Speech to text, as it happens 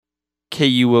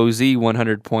KUOZ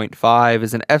 100.5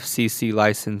 is an FCC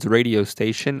licensed radio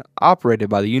station operated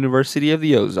by the University of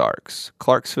the Ozarks,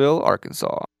 Clarksville,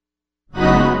 Arkansas.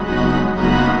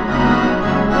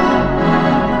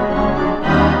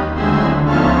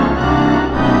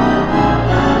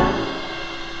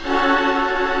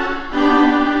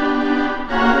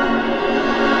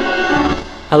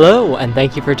 Hello, and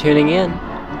thank you for tuning in.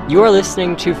 You are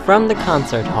listening to From the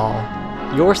Concert Hall,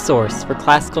 your source for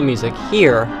classical music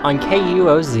here on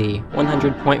KUOZ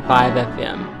 100.5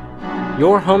 FM,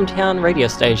 your hometown radio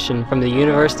station from the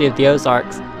University of the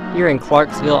Ozarks here in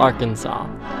Clarksville, Arkansas.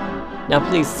 Now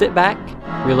please sit back,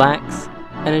 relax,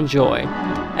 and enjoy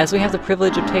as we have the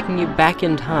privilege of taking you back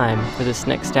in time for this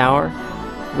next hour,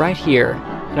 right here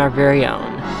in our very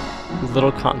own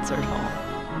little concert hall.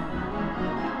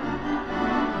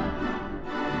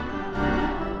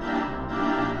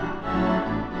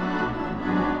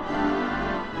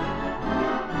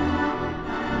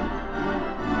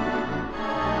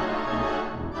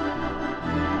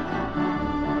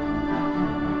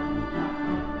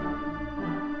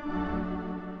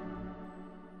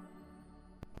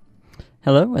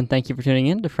 Hello, and thank you for tuning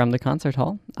in to From the Concert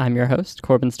Hall. I'm your host,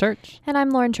 Corbin Sturch. And I'm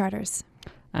Lauren Charters.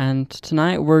 And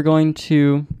tonight we're going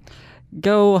to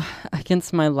go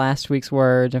against my last week's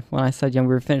word when I said we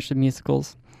were finished with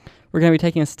musicals. We're going to be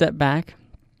taking a step back,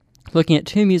 looking at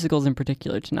two musicals in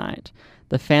particular tonight,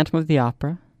 The Phantom of the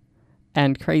Opera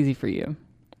and Crazy for You.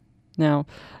 Now,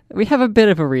 we have a bit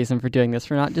of a reason for doing this.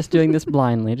 We're not just doing this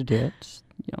blindly to do it.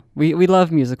 We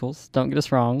love musicals, don't get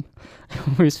us wrong.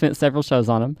 We've spent several shows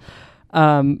on them.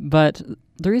 But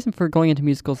the reason for going into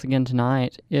musicals again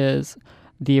tonight is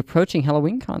the approaching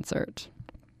Halloween concert.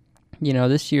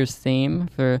 This year's theme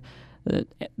for the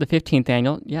 15th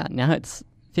annual, now it's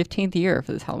 15th year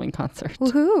for this Halloween concert.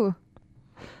 Woohoo!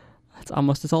 That's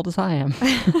almost as old as I am.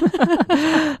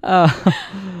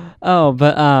 Our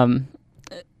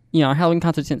Halloween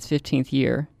concert's in its 15th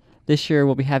year. This year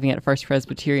we'll be having it at First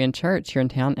Presbyterian Church here in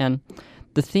town, and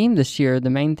the theme this year, the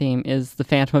main theme, is The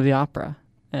Phantom of the Opera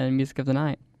and Music of the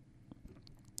Night.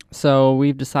 So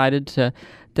we've decided to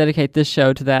dedicate this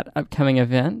show to that upcoming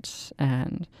event,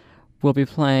 and we'll be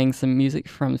playing some music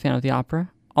from The Phantom of the Opera,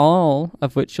 all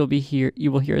of which you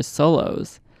will hear as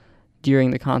solos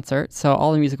during the concert. So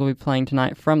all the music we'll be playing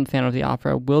tonight from The Phantom of the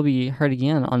Opera will be heard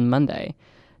again on Monday.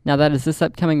 Now that is this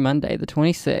upcoming Monday, the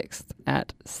 26th,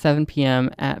 at 7 p.m.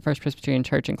 at First Presbyterian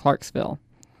Church in Clarksville.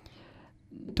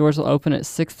 Doors will open at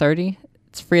 6:30.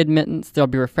 It's free admittance. There'll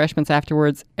be refreshments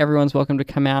afterwards. Everyone's welcome to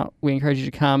come out. We encourage you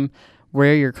to come,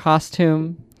 wear your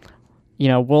costume.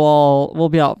 We'll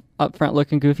be out up front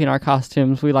looking goofy in our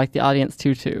costumes. We like the audience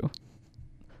too.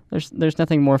 There's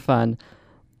nothing more fun.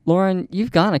 Lauren,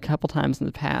 you've gone a couple times in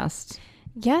the past.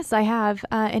 Yes, I have,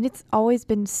 and it's always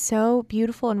been so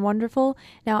beautiful and wonderful.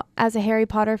 Now, as a Harry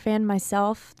Potter fan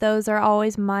myself, those are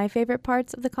always my favorite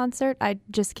parts of the concert. I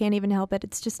just can't even help it.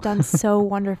 It's just done so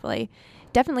wonderfully.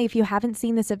 Definitely, if you haven't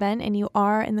seen this event and you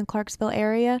are in the Clarksville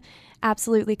area,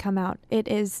 absolutely come out. It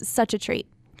is such a treat.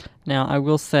 Now, I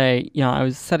will say, I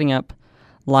was setting up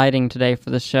lighting today for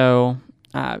the show.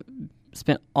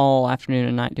 Spent all afternoon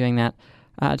and night doing that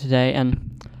today,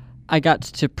 and I got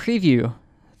to preview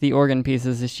the organ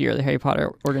pieces this year, the Harry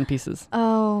Potter organ pieces.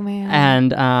 Oh, man.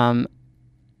 And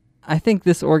I think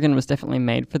this organ was definitely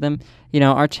made for them.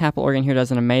 Our chapel organ here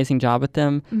does an amazing job with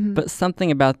them, but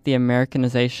something about the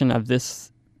Americanization of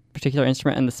this particular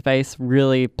instrument and the space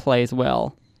really plays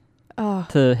well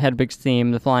to Hedwig's theme,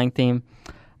 the flying theme.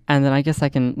 And then I guess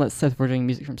let's say we're doing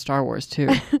music from Star Wars too.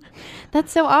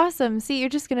 That's so awesome. See, you're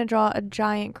just going to draw a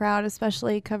giant crowd,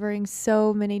 especially covering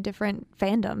so many different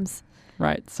fandoms.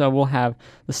 Right, so we'll have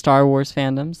the Star Wars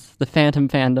fandoms, the Phantom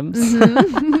fandoms.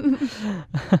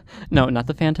 No, not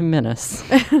the Phantom Menace.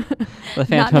 The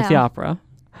Phantom of the Opera.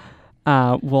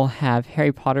 We'll have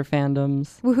Harry Potter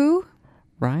fandoms. Woohoo!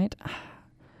 Right.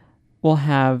 We'll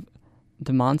have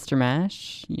the Monster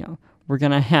Mash. We're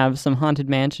going to have some Haunted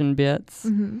Mansion bits.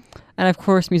 And, of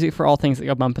course, music for all things that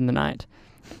go bump in the night.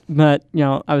 But,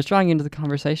 I was drawing into the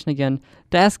conversation again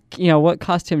to ask, what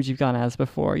costumes you've gone as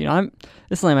before.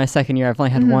 This is only my second year. I've only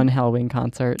had one Halloween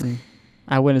concert, and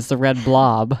I went as the Red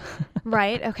Blob.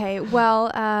 Right. Okay.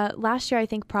 Well, last year I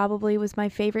think probably was my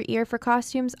favorite year for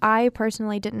costumes. I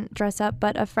personally didn't dress up,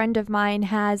 but a friend of mine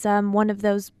has one of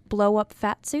those blow-up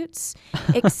fat suits,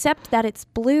 except that it's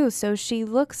blue, so she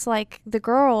looks like the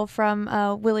girl from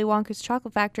Willy Wonka's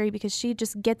Chocolate Factory because she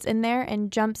just gets in there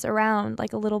and jumps around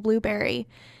like a little blueberry.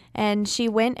 And she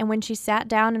went, and when she sat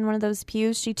down in one of those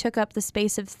pews, she took up the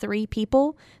space of 3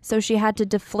 people, so she had to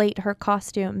deflate her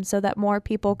costume so that more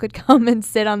people could come and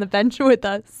sit on the bench with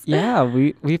us. Yeah,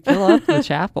 we fill up the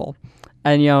chapel.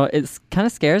 And, it's kind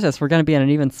of scares us. We're going to be in an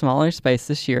even smaller space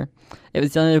this year. It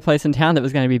was the only place in town that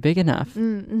was going to be big enough.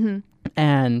 Mm-hmm.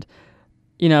 And,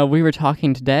 we were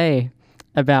talking today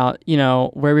about,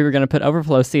 where we were going to put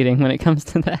overflow seating when it comes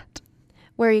to that.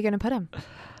 Where are you going to put him?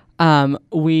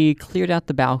 We cleared out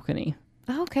the balcony.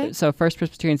 Oh, okay. So First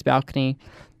Presbyterian's balcony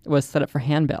was set up for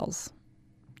handbells.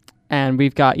 And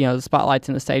we've got, the spotlights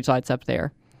and the stage lights up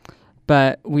there.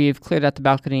 But we've cleared out the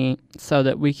balcony so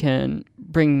that we can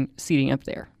bring seating up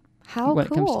there. How when it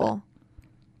comes to cool.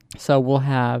 that. So we'll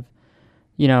have,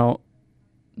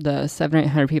 the 700 or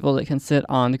 800 people that can sit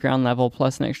on the ground level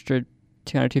plus an extra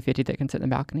 200, 250 that can sit in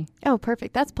the balcony. Oh,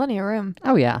 perfect. That's plenty of room.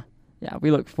 Oh, yeah. Yeah,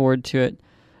 we look forward to it.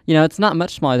 It's not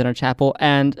much smaller than our chapel.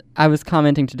 And I was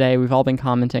commenting today, we've all been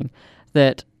commenting,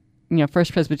 that,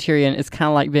 First Presbyterian is kind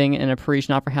of like being in a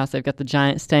Parisian opera house. They've got the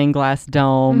giant stained glass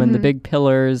dome and the big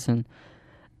pillars, and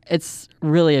it's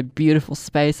really a beautiful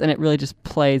space, and it really just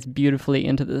plays beautifully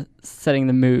into the setting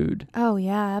the mood. Oh,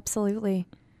 yeah, absolutely.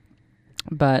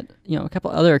 But, a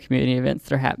couple other community events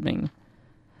that are happening.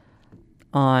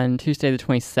 On Tuesday the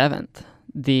 27th,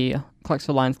 the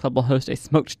Clarksville Lions Club will host a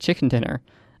smoked chicken dinner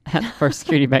at First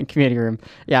Security Bank Community Room.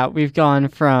 Yeah, we've gone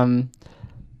from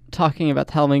talking about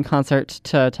the Halloween concert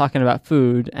to talking about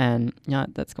food, and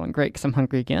that's going great because I'm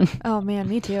hungry again. Oh, man,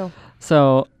 me too.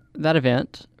 So that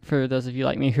event, for those of you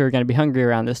like me who are going to be hungry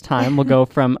around this time, will go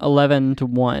from 11 to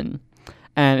 1,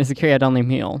 and it's a carry-out-only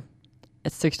meal.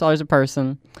 It's $6 a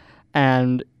person,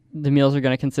 and the meals are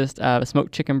going to consist of a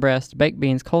smoked chicken breast, baked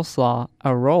beans, coleslaw,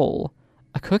 a roll,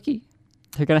 a cookie.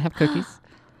 They're going to have cookies,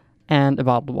 and a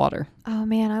bottle of water. Oh,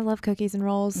 man, I love cookies and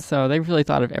rolls. So they've really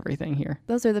thought of everything here.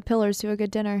 Those are the pillars to a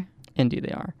good dinner. Indeed,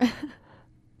 they are.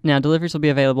 Now, deliveries will be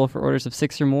available for orders of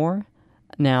 6 or more.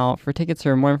 Now, for tickets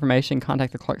or more information,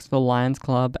 contact the Clarksville Lions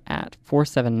Club at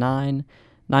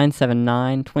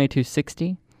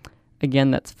 479-979-2260.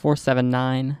 Again, that's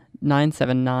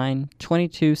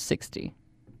 479-979-2260.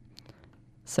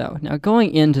 So, now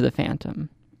going into the Phantom.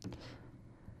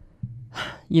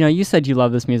 You said you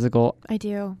love this musical. I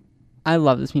do. I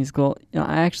love this musical.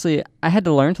 I had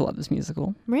to learn to love this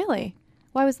musical. Really?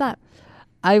 Why was that?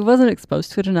 I wasn't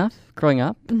exposed to it enough growing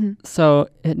up, so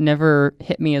it never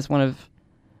hit me as one of,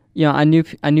 I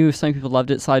knew some people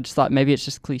loved it, so I just thought maybe it's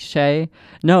just cliche.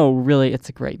 No, really, it's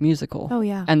a great musical. Oh,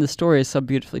 yeah. And the story is so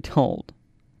beautifully told.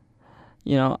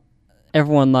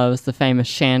 Everyone loves the famous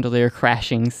chandelier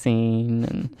crashing scene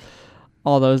and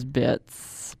all those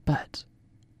bits, but,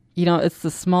 it's the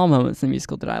small moments in the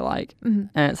musical that I like, and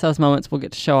it's those moments we'll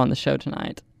get to show on the show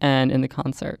tonight and in the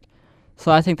concert.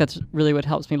 So I think that's really what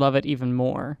helps me love it even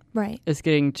more. Right. Is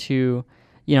getting to,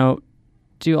 do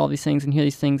all these things and hear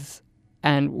these things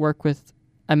and work with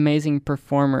amazing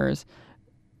performers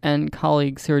and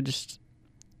colleagues who are just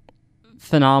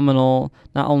phenomenal,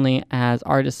 not only as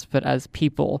artists, but as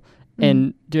people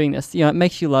in doing this. It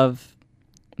makes you love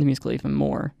the musical even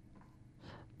more.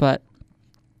 But,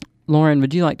 Lauren,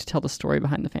 would you like to tell the story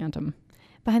behind the Phantom?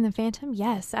 Behind the Phantom?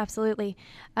 Yes, absolutely.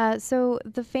 So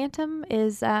the Phantom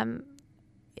is...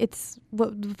 it's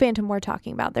what the Phantom we're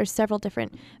talking about. There's several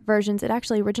different versions. It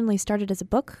actually originally started as a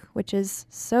book, which is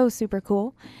so super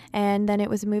cool. And then it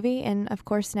was a movie. And of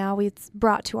course, now it's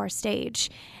brought to our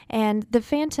stage. And The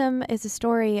Phantom is a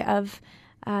story of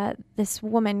this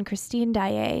woman, Christine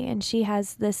Daae. And she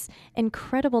has this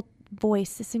incredible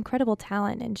voice, this incredible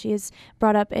talent. And she is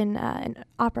brought up in an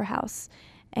opera house.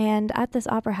 And at this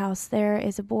opera house, there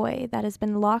is a boy that has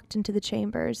been locked into the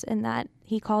chambers, and that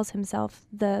he calls himself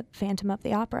the Phantom of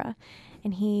the Opera.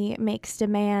 And he makes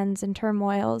demands and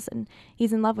turmoils, and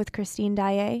he's in love with Christine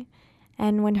Daae.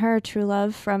 And when her true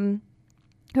love from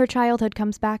her childhood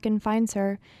comes back and finds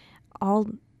her, all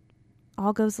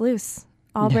goes loose.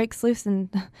 All breaks loose, and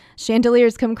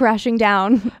chandeliers come crashing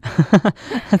down.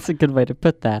 That's a good way to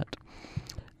put that.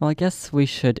 Well, I guess we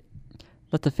should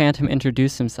let the Phantom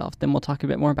introduce himself. Then we'll talk a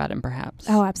bit more about him, perhaps.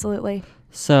 Oh, absolutely.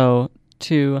 So,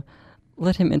 to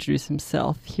let him introduce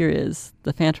himself, here is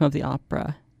the Phantom of the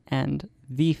Opera and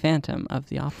the Phantom of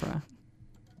the Opera.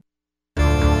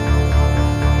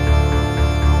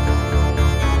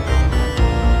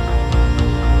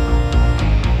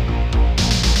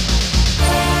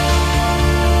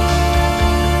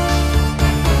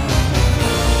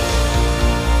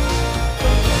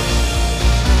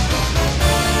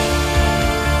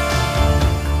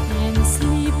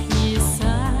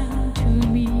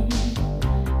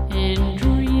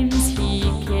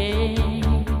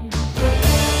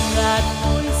 That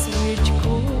voice which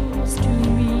calls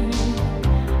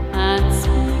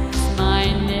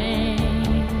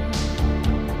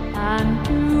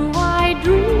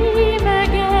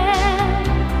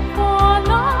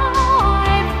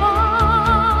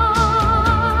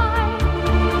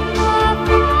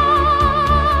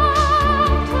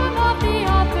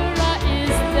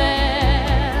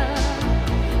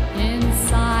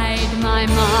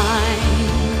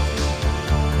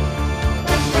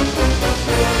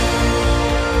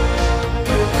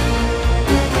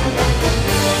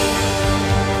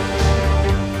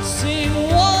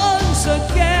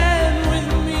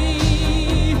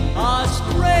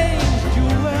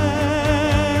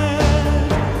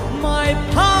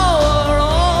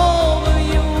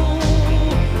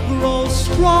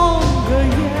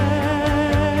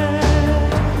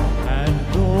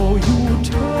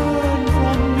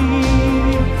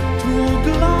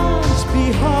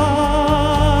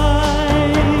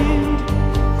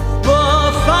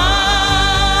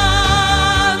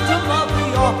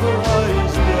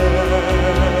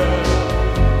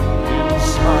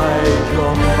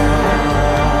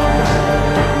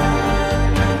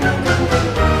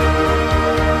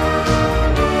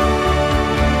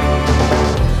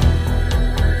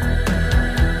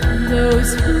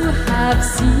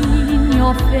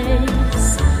your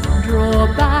face, draw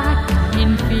back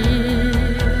in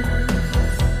fear.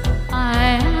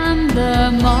 I am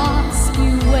the mask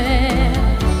you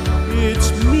wear.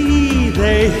 It's me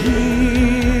they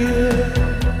hear.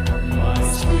 My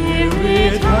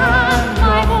spirit and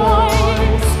my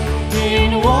voice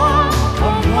in one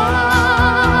combined.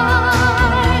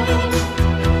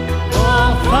 The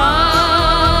phantom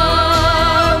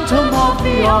of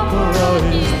the opera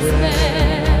is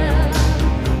there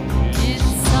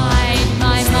inside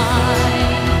my mind.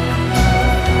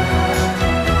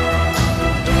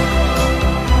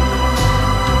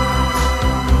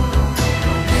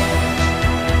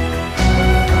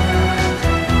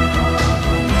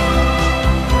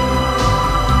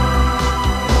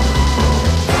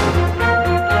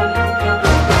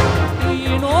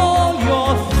 in all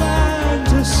your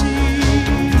fantasy.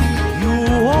 You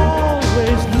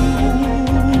always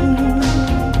knew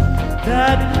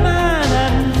that man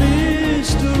and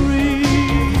mystery.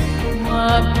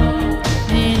 Were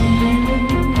both in you.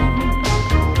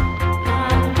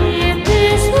 And in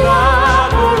this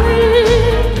Robbery,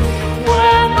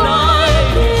 when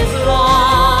night is light,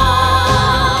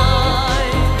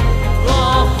 the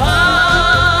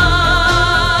phantom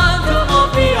of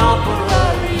the opera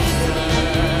is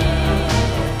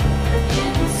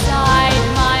inside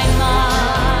my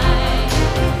mind.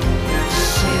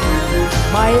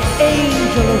 my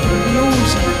angel of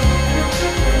music.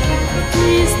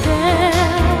 Is there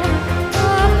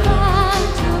a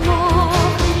phantom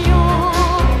of the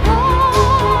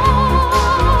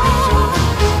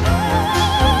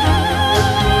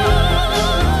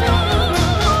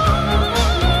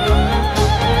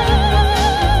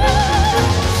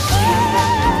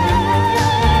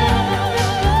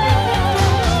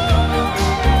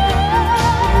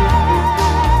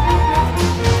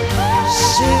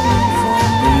Sing for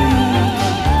me.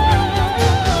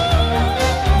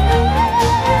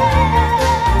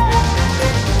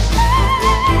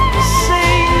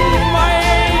 Sing, my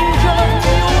angel of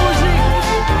music.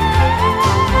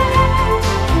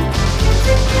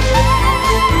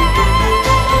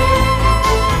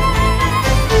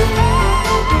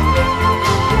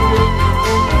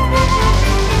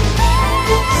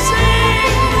 Sing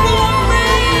for me.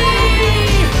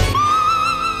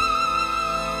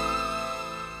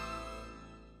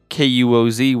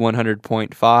 KUOZ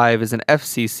 100.5 is an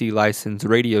FCC licensed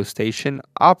radio station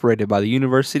operated by the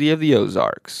University of the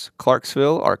Ozarks,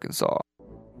 Clarksville, Arkansas.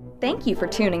 Thank you for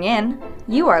tuning in.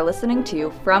 You are listening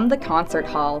to From the Concert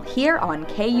Hall here on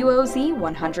KUOZ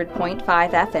 100.5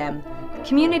 FM,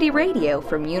 community radio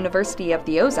from University of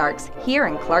the Ozarks here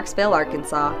in Clarksville,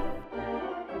 Arkansas.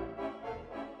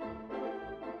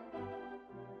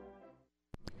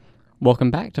 Welcome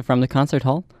back to From the Concert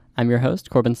Hall. I'm your host,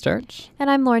 Corbin Sturch.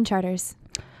 And I'm Lauren Charters.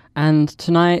 And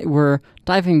tonight we're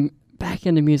diving back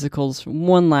into musicals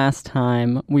one last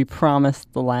time. We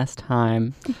promised the last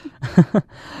time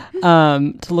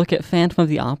to look at Phantom of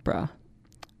the Opera.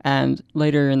 And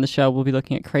later in the show, we'll be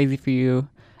looking at Crazy for You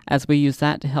as we use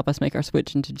that to help us make our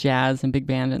switch into jazz and big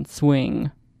band and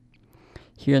swing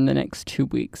here in the next 2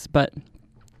 weeks. But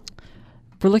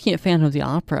we're looking at Phantom of the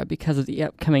Opera because of the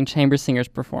upcoming Chamber Singers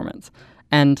performance.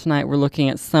 And tonight we're looking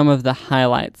at some of the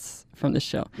highlights from the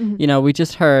show. Mhm. You know, we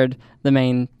just heard the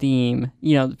main theme,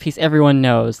 you know, the piece everyone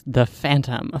knows, the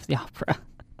Phantom of the Opera.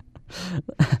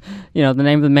 You know, the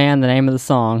name of the man, the name of the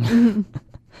song.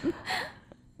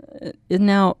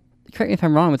 Now, correct me if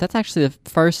I'm wrong, but that's actually the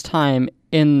first time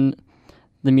in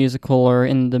the musical or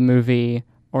in the movie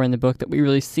or in the book that we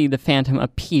really see the Phantom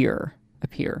appear.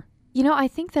 You know, I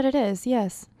think that it is,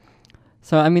 yes.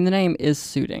 So, I mean, the name is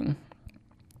suiting.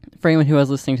 For anyone who is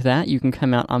listening to that, you can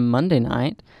come out on Monday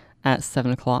night at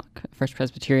 7 o'clock, First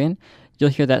Presbyterian.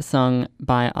 You'll hear that sung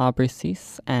by Aubrey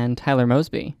Cease and Tyler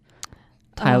Mosby.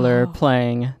 Tyler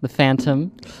playing the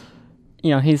Phantom. You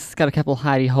know, he's got a couple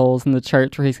hidey holes in the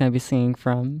church where he's going to be singing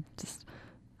from. Just,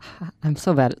 I'm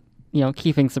so bad at, you know,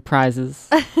 keeping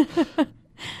surprises.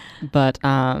 But,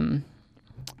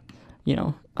 you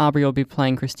know, Aubrey will be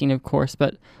playing Christine, of course,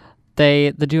 but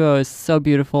the duo is so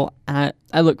beautiful. I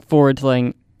look forward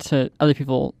to other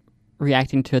people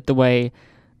reacting to it the way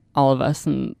all of us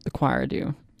in the choir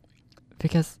do,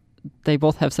 because they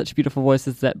both have such beautiful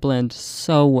voices that blend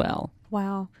so well.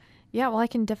 Wow. Yeah, well, I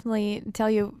can definitely tell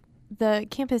you the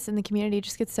campus and the community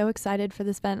just gets so excited for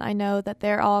this event. I know that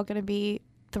they're all going to be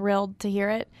thrilled to hear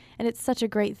it, and it's such a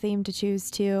great theme to choose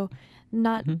too.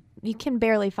 You can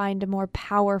barely find a more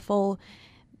powerful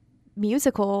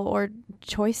musical or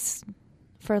choice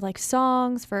for like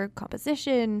songs, for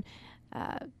composition,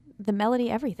 the melody,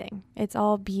 everything. It's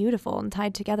all beautiful and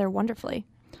tied together wonderfully.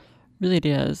 Really it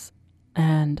is.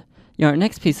 And, Our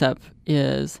next piece up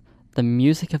is the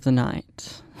music of the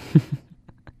night.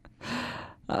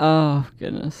 Oh,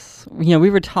 goodness. We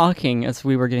were talking as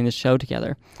we were getting the show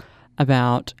together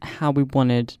about how we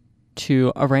wanted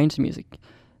to arrange the music.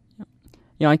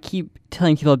 I keep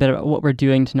telling people a bit about what we're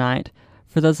doing tonight.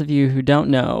 For those of you who don't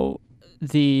know,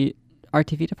 the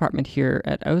RTV department here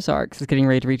at Ozarks is getting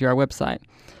ready to redo our website,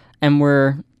 and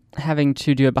we're having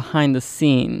to do a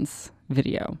behind-the-scenes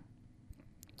video.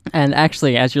 And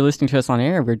actually, as you're listening to us on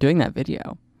air, we're doing that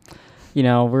video.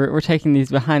 We're taking these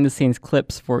behind-the-scenes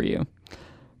clips for you.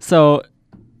 So,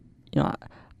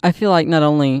 I feel like not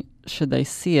only should they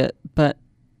see it, but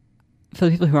for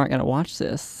the people who aren't going to watch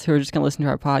this, who are just going to listen to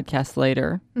our podcast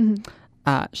later,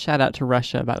 shout out to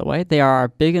Russia, by the way. They are our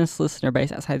biggest listener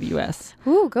base outside the U.S.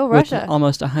 Ooh, go Russia. With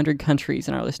almost 100 countries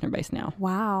in our listener base now.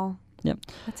 Wow. Yep.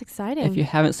 That's exciting. If you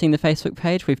haven't seen the Facebook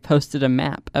page, we've posted a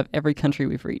map of every country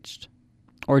we've reached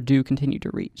or do continue to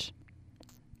reach.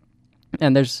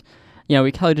 And there's,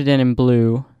 we colored it in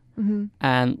blue.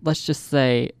 And let's just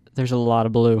say there's a lot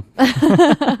of blue.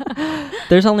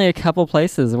 There's only a couple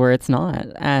places where it's not.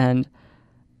 And,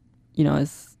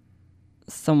 as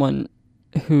someone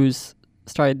who's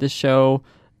started this show,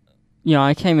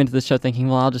 I came into the show thinking,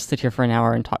 well, I'll just sit here for an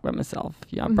hour and talk about myself.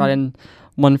 I brought in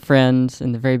one friend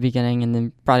in the very beginning and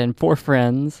then brought in 4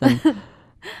 friends. And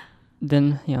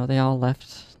then, they all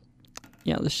left.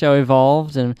 The show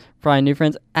evolved and brought in new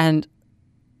friends. And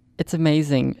it's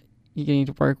amazing getting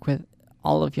to work with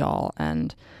all of y'all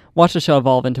and watch the show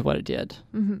evolve into what it did.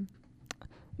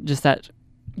 Just that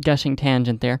gushing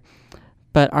tangent there.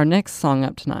 But our next song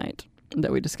up tonight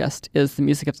that we discussed is the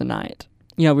music of the night.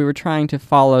 We were trying to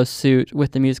follow suit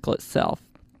with the musical itself.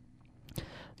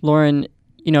 Lauren,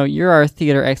 you're our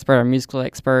theater expert, our musical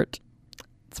expert.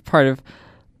 It's part of,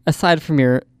 aside from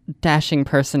your dashing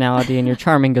personality and your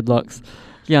charming good looks,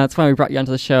 that's why we brought you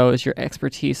onto the show, is your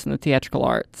expertise in the theatrical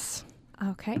arts.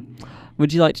 Okay.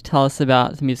 Would you like to tell us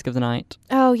about the music of the night?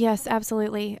 Oh, yes,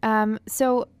 absolutely.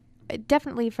 So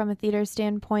definitely from a theater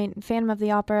standpoint, Phantom of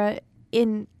the Opera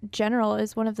in general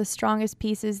is one of the strongest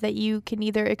pieces that you can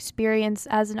either experience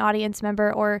as an audience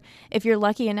member or, if you're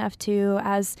lucky enough to,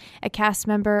 as a cast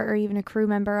member or even a crew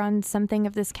member on something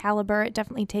of this caliber. It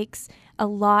definitely takes a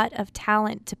lot of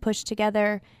talent to push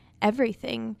together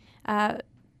everything,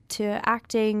 to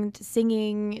acting, to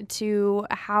singing, to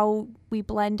how we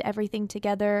blend everything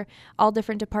together. All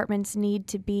different departments need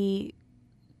to be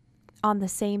on the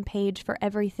same page for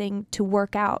everything to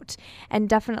work out. And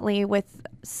definitely with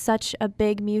such a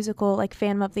big musical like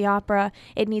Phantom of the Opera,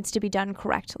 it needs to be done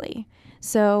correctly.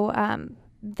 So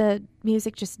the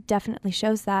music just definitely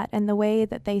shows that. And the way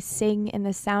that they sing in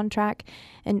the soundtrack,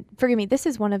 and forgive me, this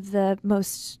is one of the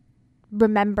most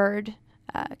remembered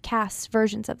cast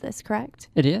versions of this, correct?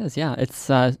 It is, yeah. It's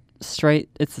straight.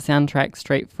 It's the soundtrack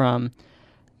straight from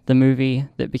the movie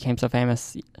that became so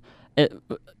famous. It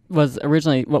was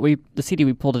originally the CD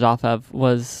we pulled it off of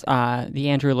was the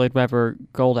Andrew Lloyd Webber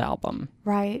Gold album.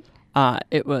 Right.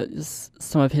 It was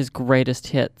some of his greatest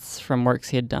hits from works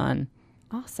he had done.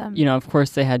 Awesome. Of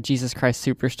course, they had Jesus Christ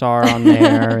Superstar on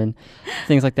there and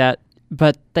things like that.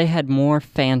 But they had more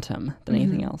Phantom than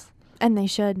anything else. And they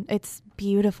should. It's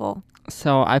beautiful.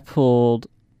 So I pulled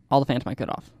all the Phantom I could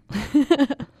off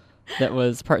that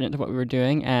was pertinent to what we were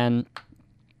doing. And,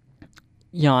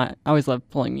 I always love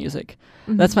pulling music.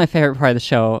 That's my favorite part of the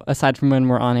show, aside from when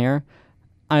we're on air.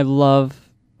 I love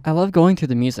going through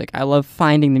the music. I love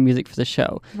finding the music for the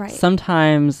show. Right.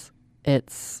 Sometimes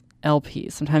it's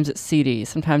LPs, sometimes it's CDs,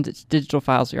 sometimes it's digital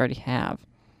files we already have.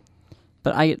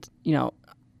 But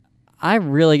I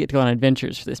really get to go on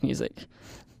adventures for this music.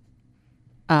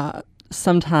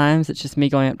 Sometimes it's just me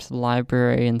going up to the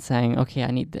library and saying, okay,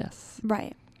 I need this.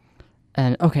 Right.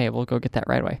 And okay, we'll go get that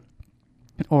right away.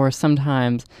 Or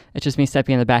sometimes it's just me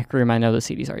stepping in the back room. I know the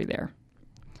CD's already there.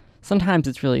 Sometimes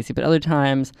it's really easy, but other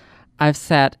times I've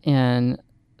sat in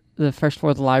the first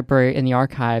floor of the library in the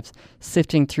archives,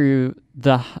 sifting through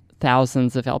the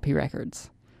thousands of LP records,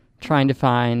 trying to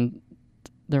find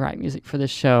the right music for this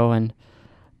show. And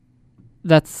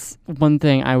that's one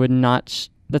thing I would not...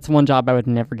 That's one job I would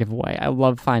never give away. I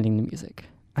love finding the music.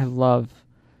 I love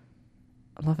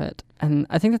it. And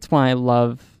I think that's why I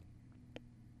love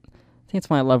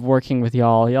working with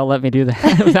y'all. Y'all let me do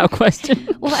that without question.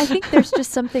 Well, I think there's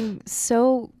just something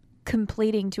so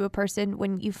completing to a person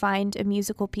when you find a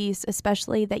musical piece,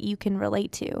 especially that you can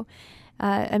relate to.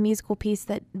 A musical piece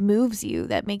that moves you,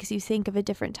 that makes you think of a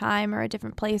different time or a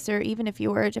different place, or even if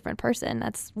you were a different person.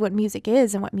 That's what music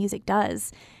is and what music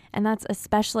does. And that's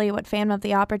especially what Phantom of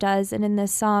the Opera does. And in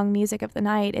this song, Music of the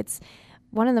Night, it's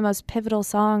one of the most pivotal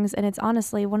songs, and it's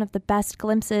honestly one of the best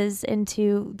glimpses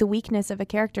into the weakness of a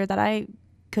character that I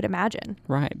could imagine.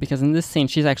 Right, because in this scene,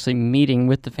 she's actually meeting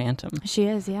with the Phantom. She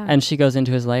is, yeah. And she goes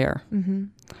into his lair. Mm-hmm.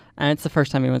 And it's the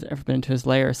first time anyone's ever been into his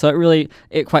lair. So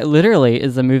it quite literally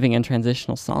is a moving and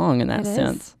transitional song in that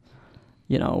sense.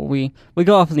 You know, we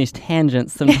go off on these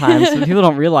tangents sometimes, but people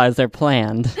don't realize they're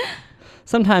planned.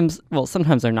 Sometimes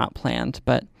they're not planned,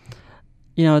 but,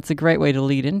 you know, it's a great way to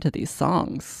lead into these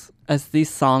songs, as these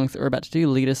songs that we're about to do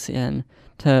lead us in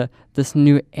to this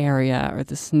new area or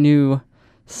this new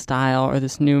style or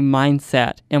this new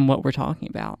mindset in what we're talking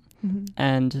about. Mm-hmm.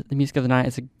 And the Music of the Night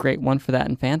is a great one for that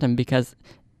in Phantom because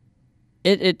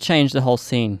it changed the whole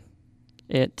scene.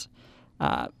 It,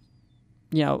 you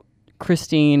know,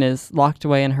 Christine is locked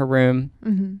away in her room,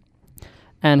 Mm-hmm.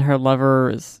 and her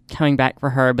lover is coming back for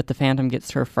her, but the Phantom gets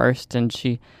to her first, and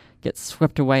she gets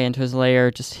swept away into his lair,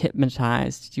 just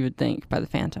hypnotized, you would think, by the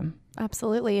Phantom.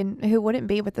 Absolutely, and who wouldn't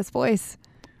be with this voice?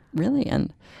 Really,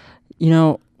 and, you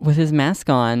know, with his mask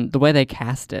on, the way they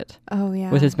cast it, Oh, yeah.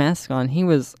 with his mask on, he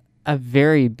was a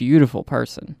very beautiful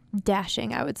person.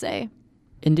 Dashing, I would say.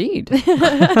 Indeed.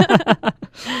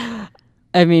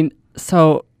 I mean,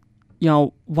 so, you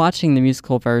know, watching the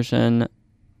musical version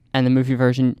and the movie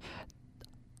version,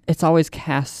 it's always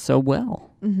cast so well.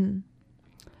 Mm-hmm.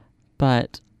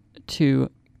 But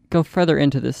to go further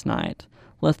into this night,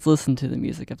 let's listen to the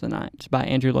Music of the Night by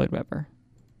Andrew Lloyd Webber.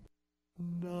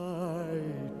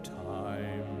 Nighttime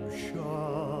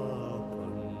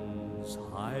sharpens,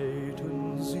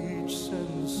 heightens each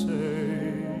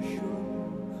sensation.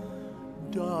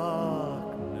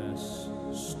 Darkness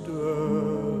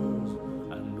stirs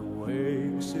and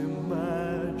wakes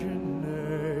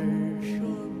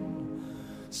imagination.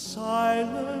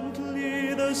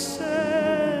 Silently the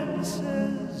senses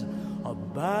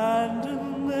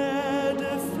abandon their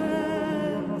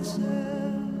defenses.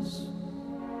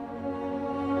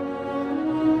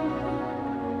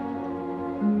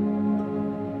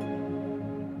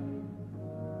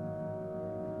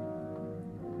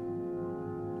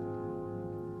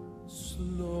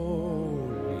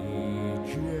 Slowly,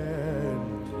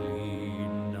 gently,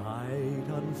 night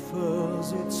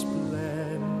unfurls its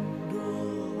splendor.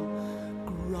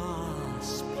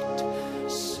 Grasp it,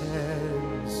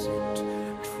 sense it,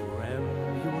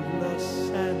 tremulous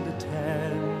and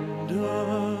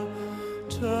tender.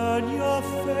 Turn your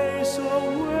face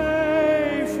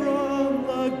away from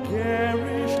the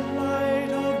garish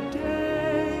light of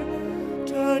day.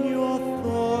 Turn your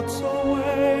thoughts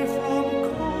away from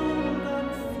cold,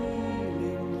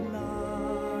 unfeeling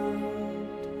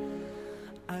light,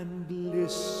 and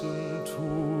listen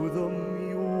to the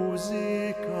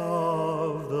music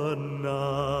of the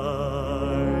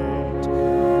night.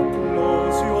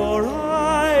 Close your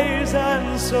eyes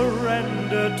and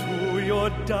surrender to your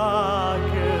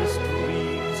darkest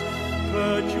dreams.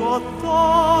 Purge your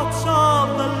thoughts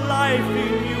of the life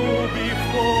in you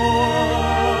before.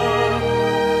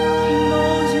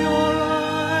 Close your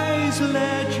eyes,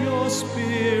 let your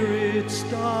spirit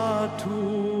start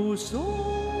to soar.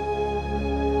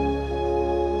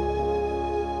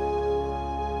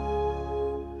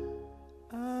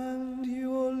 And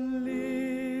you'll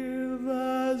live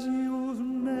as you've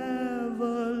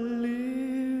never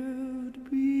lived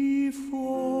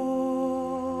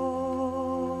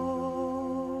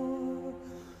before.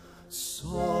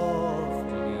 Softly,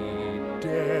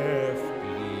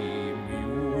 deftly,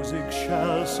 music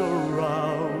shall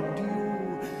surround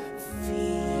you.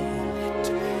 Feel it,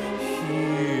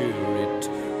 hear it,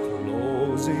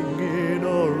 closing in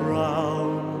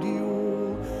around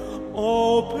you.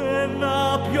 Open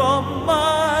up your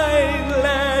mind,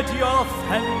 let your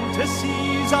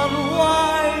fantasies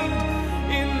unwind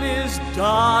in this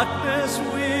darkness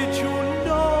which you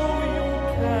know you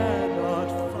cannot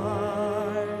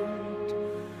fight.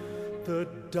 The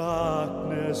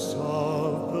darkness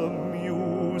of the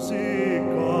music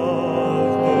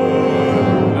of the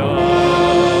night.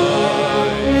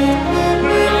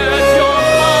 Let your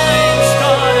mind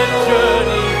start a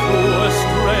journey through a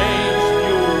strange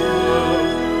new world.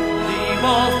 Leave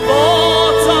all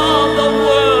thoughts of the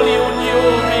world you knew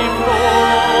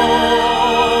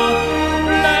before.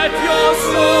 Let your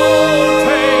soul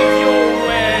take you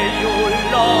where you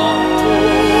long to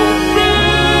be.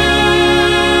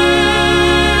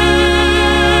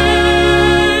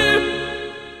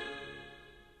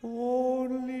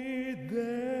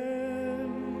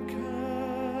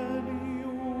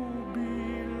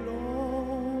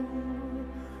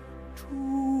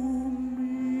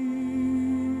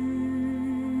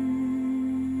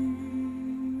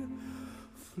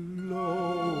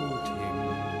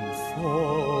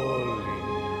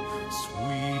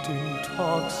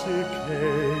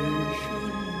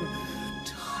 intoxication.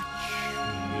 Touch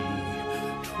me,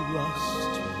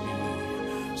 trust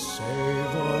me,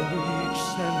 savor each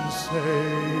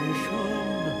sensation.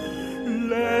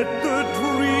 Let the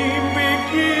dream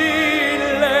begin,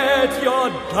 let your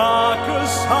darker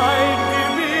side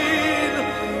give in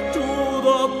to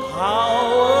the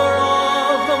power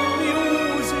of the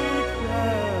music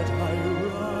that I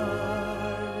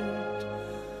write.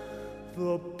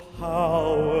 The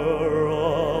power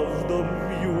of the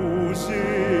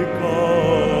music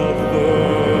of the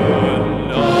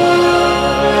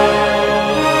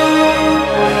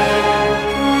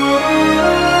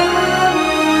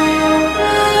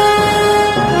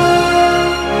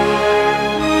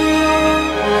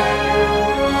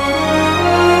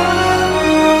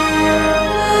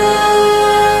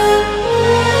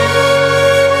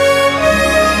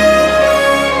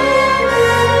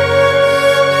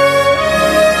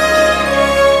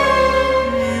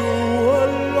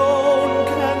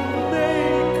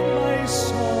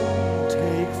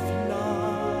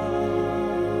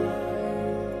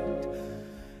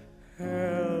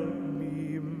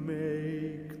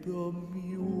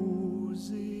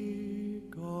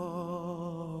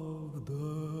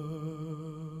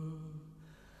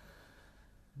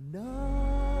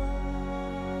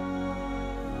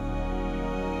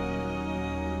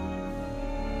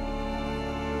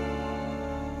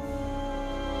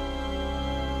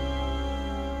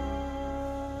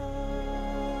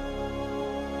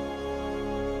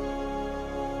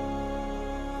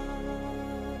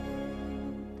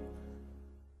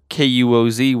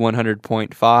KUOZ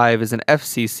 100.5 is an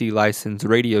FCC licensed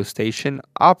radio station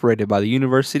operated by the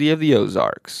University of the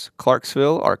Ozarks,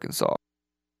 Clarksville, Arkansas.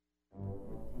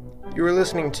 You are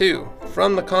listening to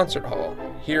From the Concert Hall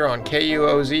here on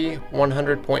KUOZ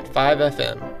 100.5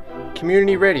 FM,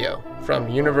 community radio from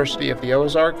University of the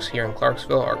Ozarks here in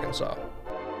Clarksville, Arkansas.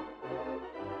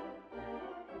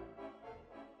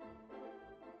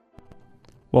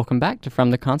 Welcome back to From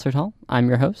the Concert Hall. I'm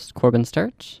your host, Corbin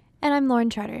Sturch. And I'm Lauren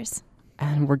Charters.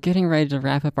 And we're getting ready to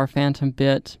wrap up our Phantom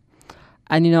bit.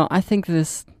 And I think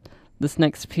this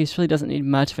next piece really doesn't need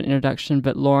much of an introduction,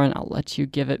 but Lauren, I'll let you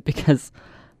give it because,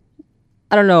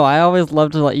 I don't know, I always love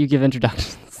to let you give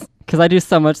introductions because I do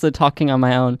so much of the talking on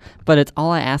my own, but it's all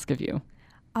I ask of you.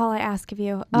 All I ask of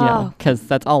you. Oh. Because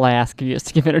that's all I ask of you is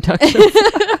to give introductions.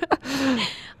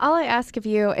 All I ask of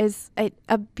you is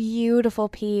a beautiful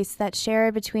piece that's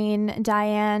shared between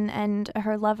Diane and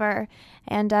her lover.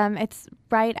 And it's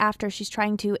right after she's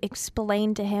trying to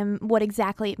explain to him what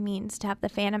exactly it means to have the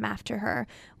Phantom after her,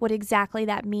 what exactly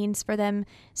that means for them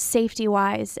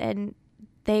safety-wise. And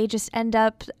they just end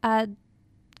up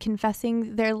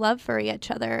confessing their love for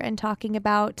each other and talking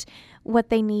about what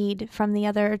they need from the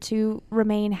other to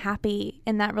remain happy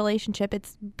in that relationship.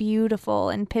 It's beautiful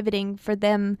and pivoting for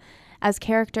them as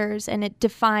characters, and it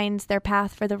defines their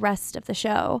path for the rest of the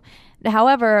show.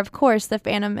 However, of course, the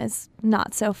Phantom is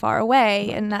not so far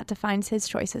away, and that defines his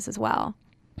choices as well.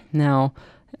 Now,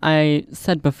 I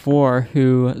said before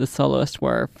who the soloists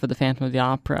were for the Phantom of the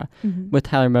Opera with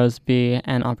Tyler Mosby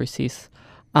and Aubrey Cease.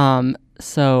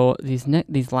 So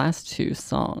these last two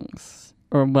songs,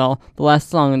 the last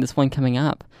song and this one coming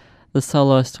up, the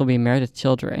soloist will be Meredith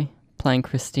Childrey playing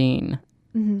Christine,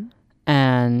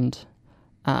 and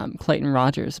Clayton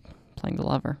Rogers playing the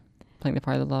part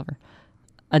of the lover.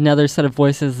 Another set of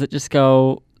voices that just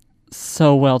go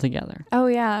so well together. Oh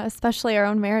yeah, especially our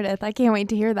own Meredith. I can't wait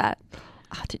to hear that.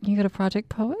 Oh, didn't you go to Project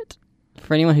Poet?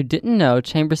 For anyone who didn't know,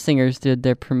 Chamber Singers did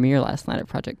their premiere last night at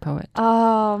Project Poet.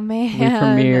 Oh man. We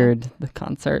premiered the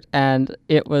concert and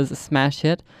it was a smash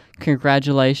hit.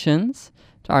 Congratulations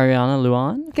to Ariana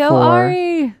Luan for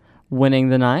Ari! Winning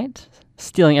the night.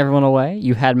 Stealing everyone away.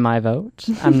 You had my vote.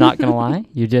 I'm not going to lie.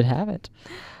 You did have it.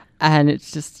 And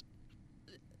it's just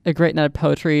a great night of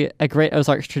poetry, a great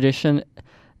Ozarks tradition.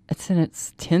 It's in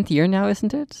its 10th year now,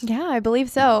 isn't it? Yeah, I believe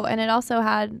so. And it also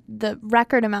had the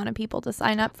record amount of people to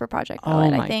sign up for Project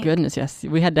Poet, I think. Goodness, yes.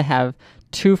 We had to have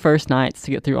 2 first nights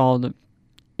to get through all the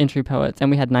entry poets,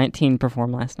 and we had 19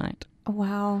 perform last night.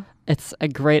 Wow. It's a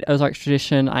great Ozarks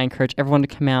tradition. I encourage everyone to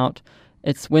come out.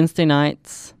 It's Wednesday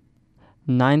nights,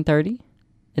 9:30.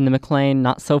 In the McLean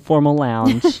Not So Formal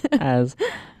Lounge, as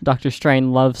Dr.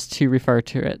 Strain loves to refer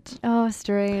to it. Oh,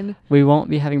 Strain. We won't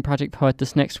be having Project Poet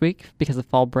this next week because of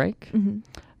fall break,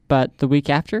 but the week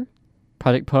after,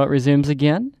 Project Poet resumes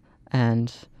again,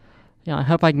 and I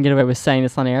hope I can get away with saying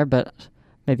this on air, but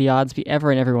may the odds be ever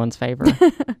in everyone's favor.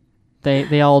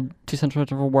 They all do such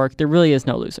wonderful work. There really is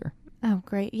no loser. Oh,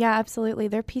 great. Yeah, absolutely.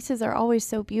 Their pieces are always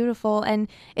so beautiful. And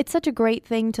it's such a great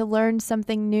thing to learn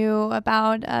something new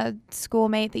about a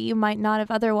schoolmate that you might not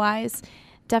have otherwise.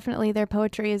 Definitely, their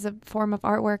poetry is a form of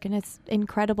artwork, and it's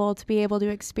incredible to be able to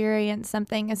experience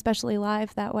something, especially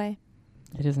live, that way.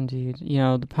 It is indeed. You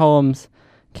know, the poems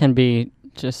can be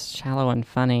just shallow and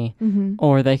funny, Mm-hmm.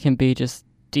 or they can be just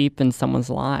deep in someone's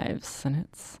lives. And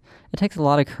it takes a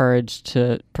lot of courage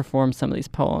to perform some of these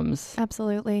poems.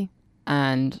 Absolutely.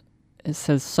 And it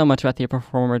says so much about the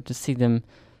performer to see them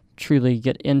truly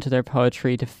get into their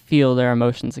poetry, to feel their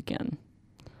emotions again.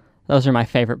 Those are my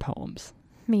favorite poems.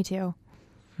 Me too.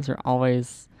 Those are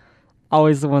always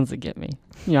the ones that get me.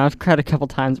 You know, I've cried a couple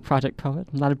times at Project Poet.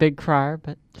 I'm not a big crier,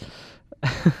 but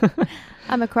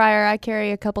I'm a crier. I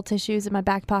carry a couple tissues in my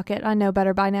back pocket. I know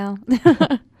better by now.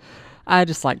 I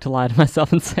just like to lie to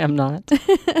myself and say I'm not.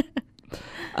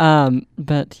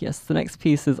 But yes, the next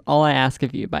piece is All I Ask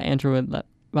of You by Andrew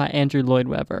Lloyd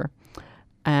Webber.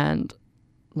 And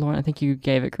Lauren, I think you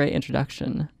gave a great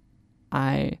introduction.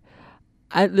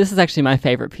 This is actually my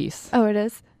favorite piece. Oh, it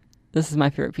is? This is my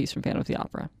favorite piece from Phantom of the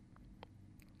Opera.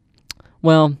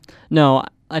 Well, no,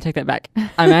 I take that back.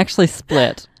 I'm actually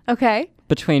split Okay.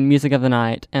 between Music of the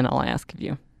Night and All I Ask of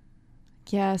You.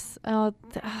 Yes. Oh,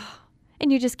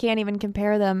 and you just can't even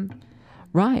compare them.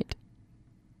 Right.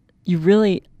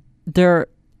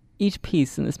 Each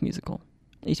piece in this musical,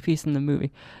 each piece in the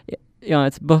movie, you know,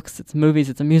 it's books, it's movies,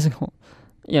 it's a musical.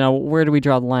 You know, where do we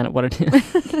draw the line at what it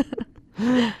is?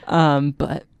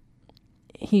 But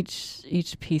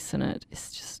each piece in it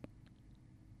is just,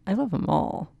 I love them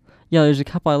all. Yeah, there's a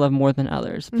couple I love more than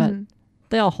others, but Mhm.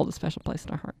 they all hold a special place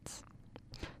in our hearts.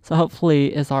 So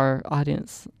hopefully, as our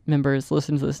audience members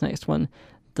listen to this next one,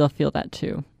 they'll feel that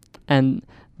too. And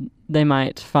they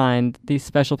might find these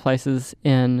special places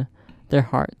in their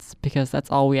hearts, because that's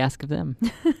all we ask of them.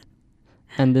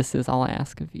 And this is All I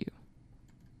Ask of You.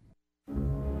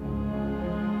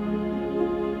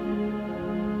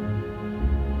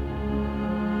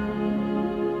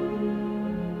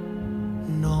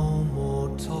 No more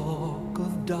talk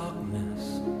of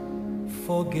darkness.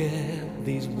 Forget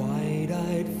these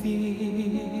wide-eyed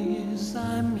fears.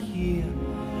 I'm here.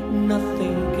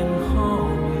 Nothing can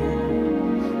harm you.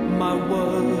 My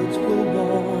words will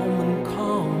warm and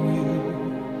calm you.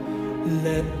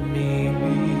 Let me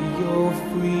be your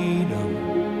freedom.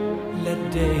 Let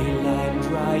daylight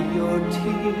dry your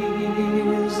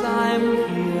tears. I'm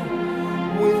here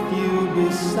with you,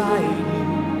 beside you,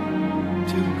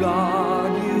 to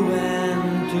guard you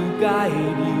and to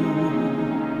guide you.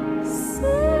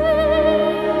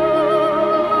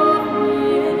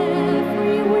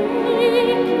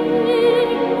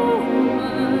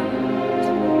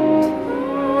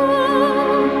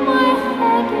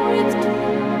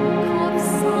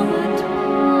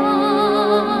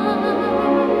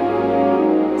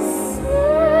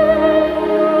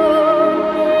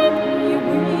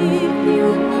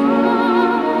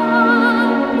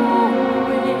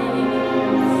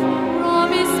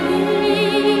 Promise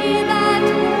me that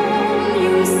all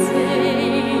you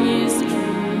say is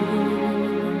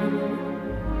true.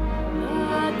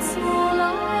 That's all I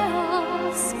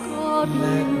ask of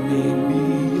Let you. me be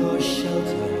your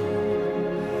shelter.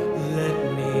 Let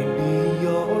me be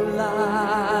your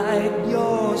light.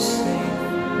 You're safe.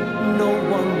 No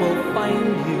one will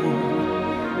find you.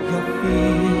 Your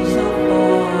fears are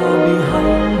far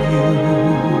behind you.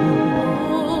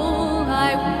 All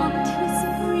I want is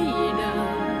freedom,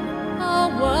 a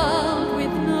world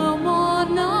with no more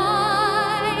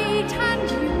night, and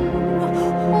you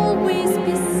always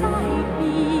beside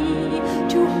me,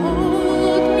 to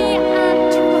hold me and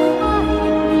to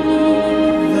hide me.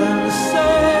 Then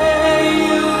say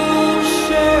you'll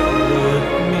share with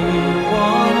me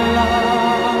one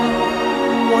love,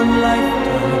 one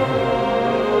lifetime.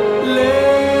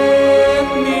 Let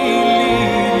me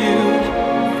lead you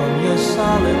from your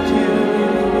solitude.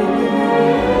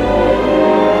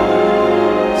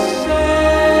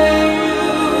 Say you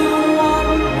want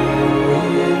me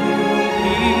with you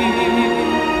here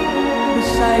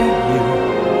beside you.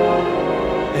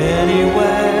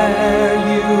 Anywhere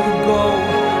you go,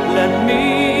 let me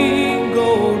go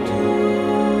too.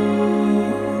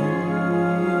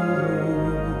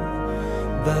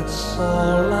 That's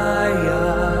all I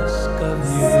ask of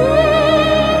you.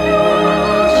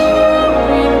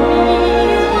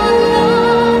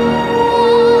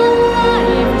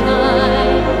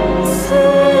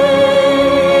 Say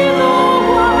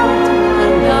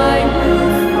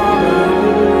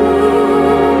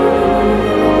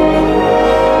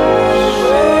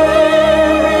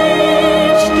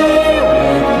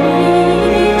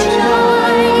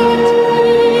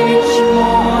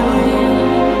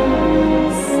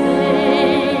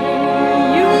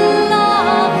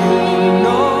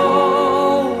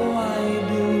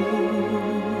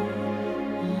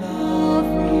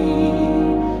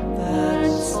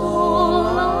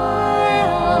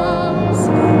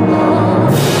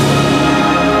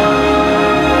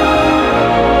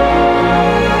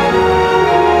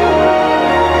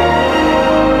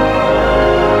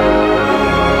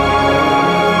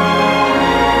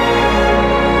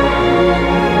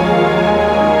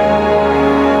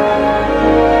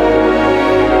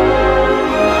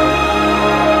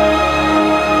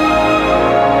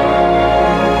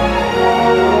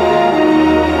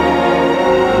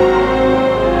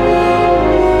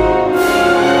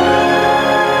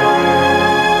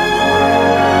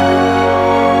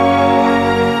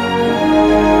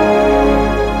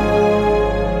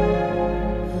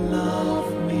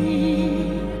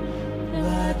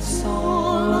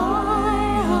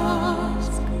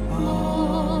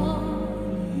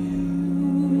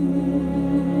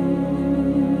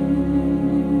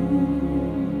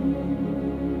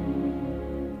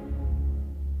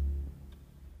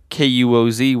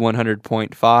KUOZ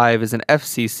 100.5 is an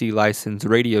FCC licensed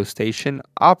radio station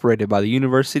operated by the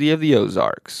University of the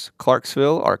Ozarks,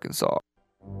 Clarksville, Arkansas.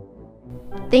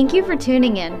 Thank you for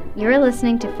tuning in. You're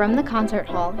listening to From the Concert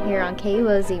Hall here on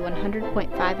KUOZ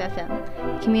 100.5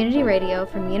 FM, community radio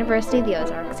from University of the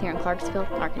Ozarks here in Clarksville,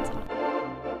 Arkansas.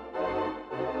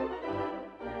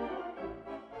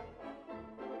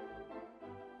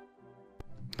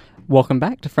 Welcome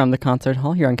back to From the Concert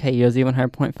Hall here on KUOZ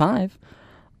 100.5.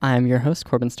 I'm your host,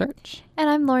 Corbin Sturch. And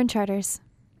I'm Lauren Charters.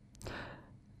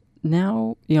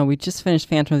 Now, we just finished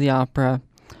Phantom of the Opera.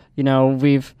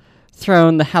 We've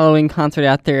thrown the Halloween concert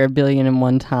out there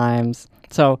 1,000,000,001 times.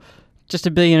 So, just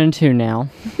 1,000,000,002 now.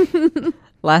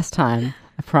 Last time,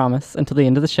 I promise, until the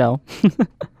end of the show.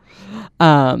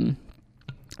 For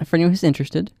anyone who's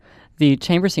interested, the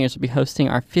Chamber Singers will be hosting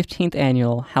our 15th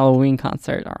annual Halloween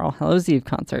concert, our All Hallows Eve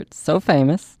concert. So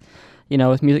famous,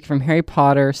 with music from Harry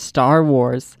Potter, Star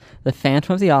Wars, The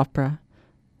Phantom of the Opera,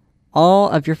 all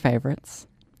of your favorites.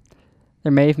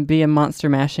 There may even be a monster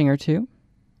mashing or two.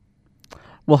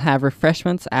 We'll have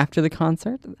refreshments after the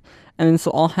concert, and this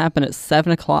will all happen at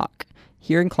 7 o'clock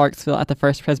here in Clarksville at the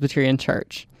First Presbyterian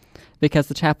Church. Because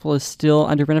the chapel is still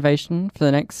under renovation for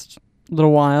the next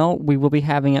little while, we will be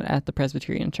having it at the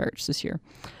Presbyterian Church this year.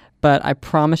 But I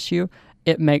promise you,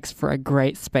 it makes for a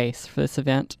great space for this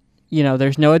event.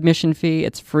 There's no admission fee.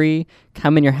 It's free.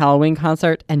 Come in your Halloween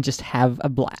concert and just have a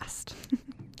blast.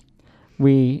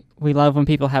 We love when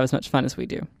people have as much fun as we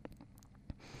do.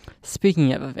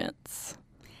 Speaking of events,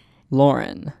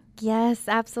 Lauren. Yes,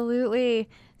 absolutely.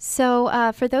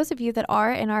 So for those of you that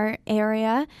are in our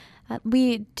area,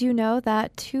 we do know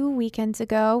that 2 weekends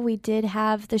ago we did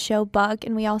have the show Bug,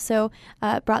 and we also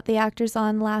brought the actors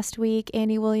on last week,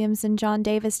 Andy Williams and John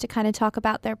Davis, to kind of talk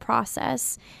about their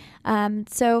process.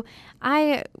 So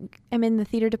I am in the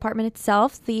theater department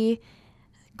itself,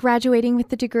 graduating with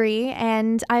the degree,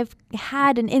 and I've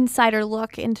had an insider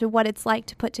look into what it's like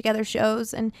to put together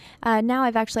shows, and now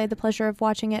I've actually had the pleasure of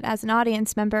watching it as an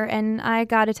audience member, and I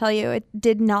gotta tell you, it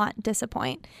did not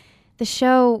disappoint. The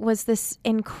show was this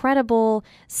incredible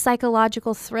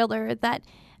psychological thriller that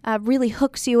really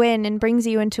hooks you in and brings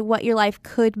you into what your life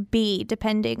could be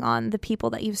depending on the people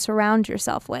that you surround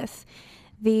yourself with.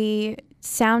 The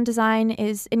sound design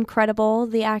is incredible.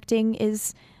 The acting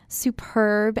is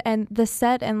superb, and the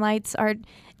set and lights are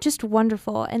just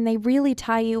wonderful, and they really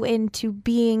tie you into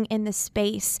being in the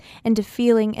space and to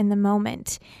feeling in the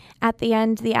moment. At the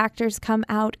end, the actors come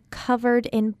out covered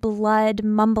in blood,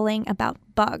 mumbling about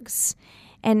bugs.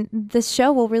 And this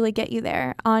show will really get you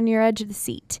there on your edge of the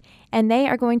seat. And they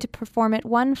are going to perform it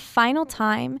one final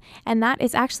time, and that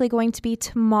is actually going to be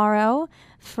tomorrow,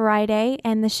 Friday.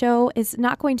 And the show is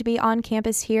not going to be on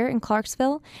campus here in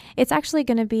Clarksville. It's actually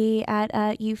going to be at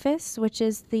UFAS, which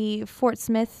is the Fort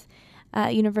Smith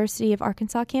University of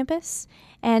Arkansas campus.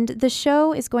 And the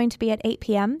show is going to be at 8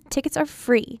 p.m. Tickets are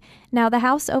free. Now, the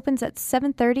house opens at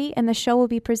 7:30, and the show will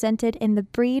be presented in the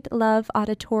Breed Love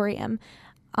Auditorium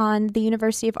on the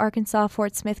University of Arkansas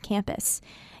Fort Smith campus.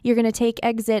 You're going to take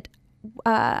exit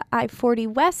I-40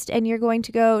 West, and you're going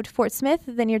to go to Fort Smith.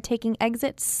 Then you're taking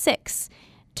exit 6.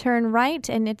 Turn right,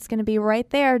 and it's going to be right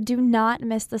there. Do not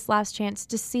miss this last chance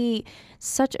to see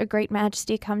such a great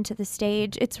majesty come to the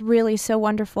stage. It's really so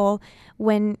wonderful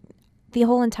when the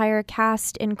whole entire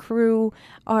cast and crew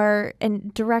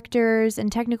and directors and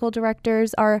technical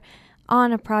directors are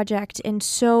on a project and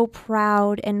so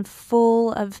proud and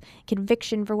full of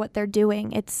conviction for what they're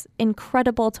doing. It's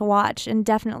incredible to watch and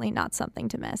definitely not something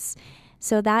to miss.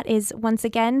 So that is once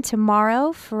again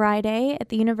tomorrow, Friday, at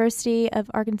the University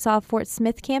of Arkansas Fort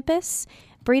Smith campus,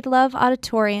 Breed Love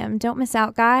Auditorium. Don't miss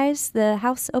out, guys. The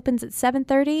house opens at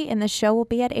 7:30 and the show will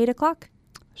be at 8 o'clock.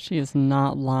 She is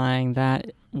not lying.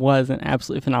 That was an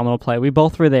absolutely phenomenal play. We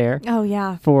both were there. Oh,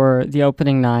 yeah. For the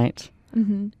opening night.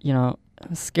 Mm-hmm. It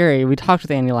was scary. We talked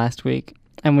with Annie last week,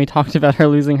 and we talked about her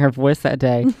losing her voice that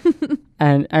day.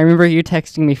 And I remember you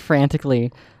texting me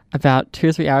frantically about 2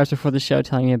 or 3 hours before the show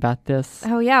telling me about this.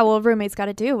 Oh, yeah. Well, roommate's got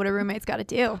to do what a roommate's got to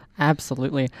do.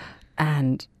 Absolutely.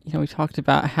 And, we talked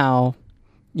about how,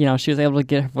 she was able to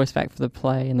get her voice back for the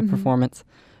play and the performance,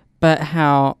 but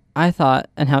how I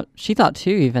thought, and how she thought too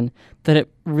even, that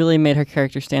it really made her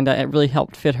character stand out. It really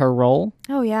helped fit her role.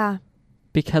 Oh, yeah.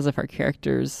 Because of her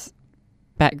character's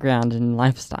background and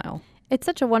lifestyle. It's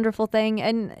such a wonderful thing.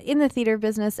 And in the theater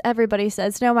business, everybody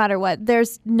says no matter what,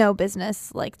 there's no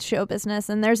business like show business,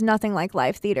 and there's nothing like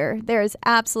live theater. There is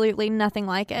absolutely nothing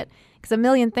like it, because a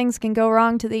million things can go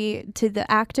wrong to the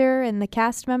actor and the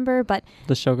cast member, but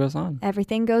the show goes on.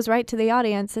 Everything goes right to the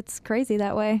audience. It's crazy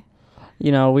that way.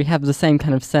 We have the same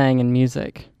kind of saying in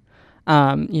music.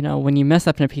 When you mess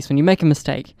up in a piece, when you make a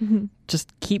mistake, Mhm.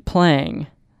 just keep playing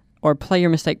or play your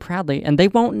mistake proudly, and they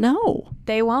won't know.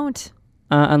 They won't.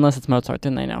 Unless it's Mozart,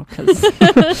 then they know.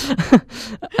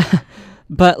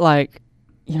 But,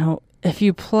 if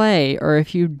you play or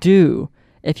if you do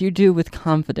with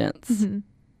confidence, Mhm.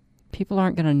 people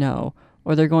aren't going to know,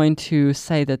 or they're going to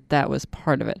say that was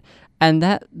part of it. And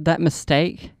that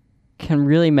mistake can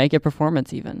really make a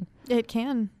performance even. It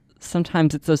can.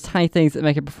 Sometimes it's those tiny things that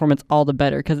make a performance all the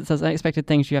better, because it's those unexpected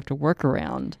things you have to work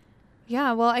around.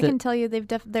 Yeah, well, I can tell you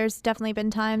there's definitely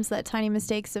been times that tiny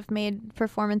mistakes have made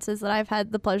performances that I've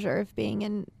had the pleasure of being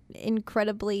in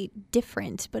incredibly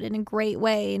different, but in a great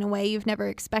way, in a way you've never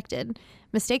expected.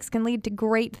 Mistakes can lead to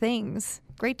great things,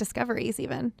 great discoveries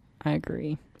even. I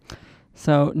agree.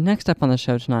 So next up on the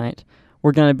show tonight,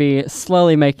 we're going to be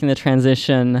slowly making the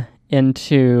transition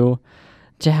into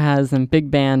jazz and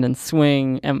big band and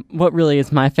swing and what really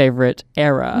is my favorite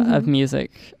era of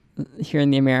music here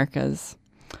in the Americas.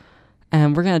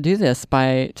 And we're going to do this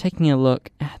by taking a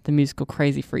look at the musical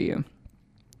Crazy for You.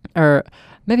 Or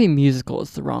maybe musical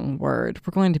is the wrong word.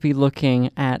 We're going to be looking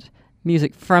at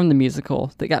music from the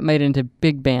musical that got made into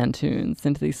big band tunes,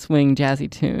 into these swing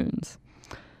jazzy tunes.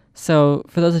 So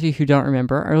for those of you who don't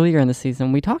remember, earlier in the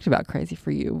season, we talked about Crazy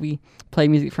for You. We played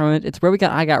music from it. It's where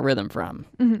I got rhythm from.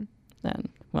 Mm-hmm. And,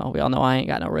 well, we all know I ain't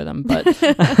got no rhythm, but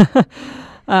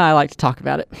I like to talk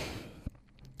about it.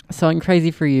 So in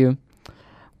Crazy for You,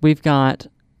 we've got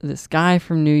this guy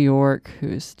from New York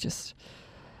who's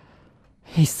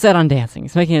he's set on dancing.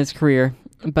 He's making it his career,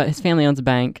 but his family owns a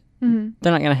bank. Mm-hmm.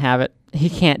 They're not going to have it. He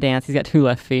can't dance. He's got 2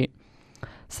 left feet.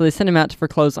 So they send him out to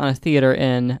foreclose on a theater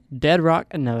in Dead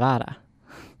Rock, Nevada.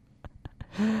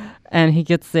 And he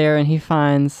gets there and he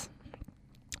finds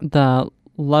the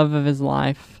love of his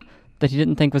life that he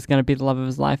didn't think was going to be the love of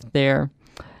his life there,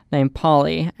 named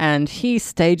Polly. And he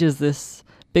stages this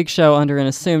big show under an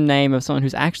assumed name of someone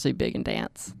who's actually big in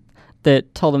dance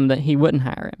that told him that he wouldn't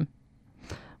hire him.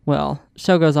 Well,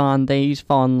 show goes on. They each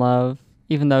fall in love,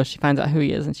 even though she finds out who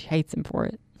he is and she hates him for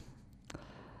it.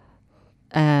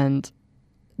 And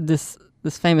this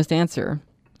famous dancer,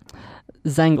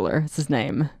 Zangler, is his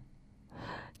name,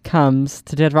 comes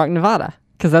to Dead Rock, Nevada,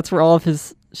 because that's where all of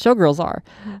his showgirls are.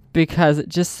 Because it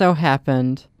just so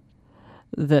happened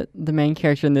that the main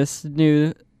character in this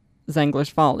new Zangler's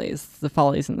Follies, the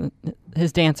Follies and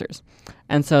his dancers.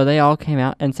 And so they all came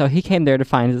out, and so he came there to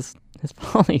find his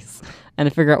Follies and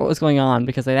to figure out what was going on,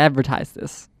 because they'd advertised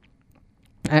this.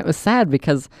 And it was sad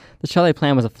because the show they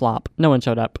planned was a flop. No one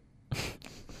showed up.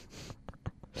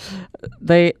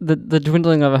 The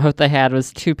dwindling of a hope they had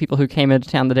was 2 people who came into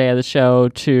town the day of the show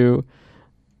to,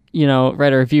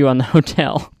 write a review on the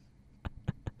hotel.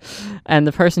 And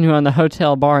the person who owned the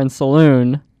hotel, bar, and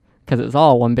saloon, because it was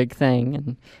all one big thing,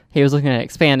 and he was looking at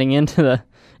expanding into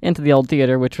the old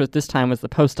theater, which was this time was the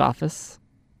post office.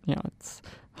 It's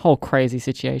a whole crazy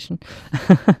situation.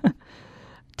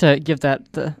 To give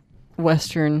that the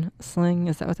Western sling,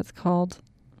 is that what that's called?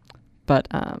 But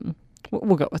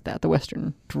we'll go with that, the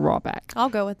Western drawback. I'll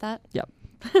go with that. Yep.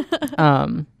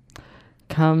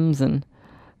 Comes, and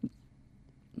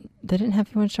they didn't have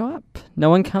anyone show up. No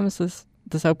one comes this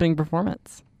opening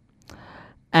performance.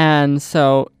 And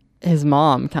so his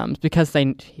mom comes, because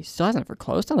he still hasn't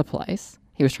foreclosed on the place.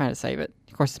 He was trying to save it.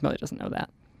 Of course, his mother doesn't know that.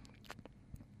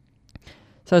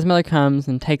 So his mother comes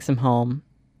and takes him home.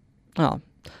 Well,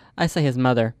 I say his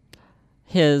mother.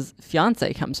 His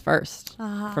fiance comes first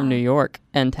from New York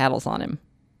and tattles on him.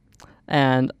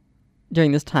 And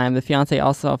during this time, the fiance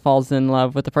also falls in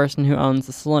love with the person who owns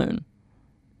the saloon.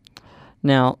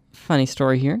 Now, funny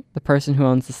story here. The person who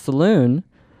owns the saloon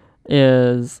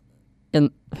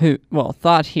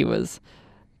thought he was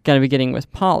going to be getting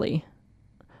with Polly,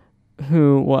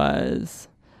 who was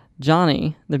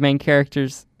Johnny, the main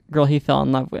character's girl he fell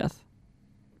in love with.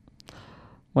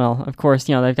 Well, of course,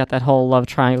 they've got that whole love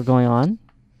triangle going on.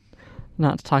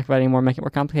 Not to talk about it anymore, make it more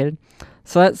complicated.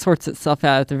 So that sorts itself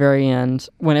out at the very end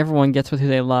when everyone gets with who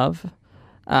they love.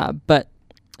 But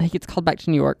he gets called back to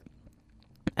New York,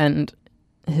 and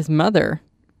his mother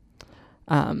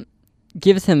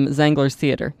gives him Zangler's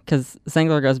theater, because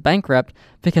Zangler goes bankrupt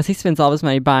because he spends all his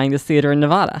money buying this theater in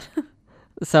Nevada.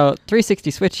 So 360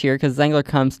 switch here, because Zangler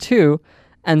comes too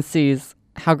and sees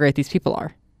how great these people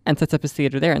are and sets up his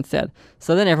theater there instead.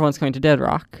 So then everyone's going to Dead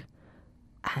Rock.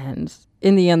 And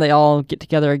in the end, they all get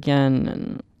together again,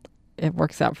 and it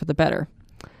works out for the better.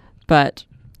 But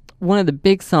one of the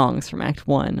big songs from Act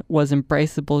 1 was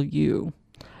Embraceable You.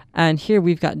 And here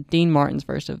we've got Dean Martin's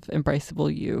version of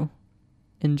Embraceable You.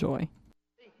 Enjoy.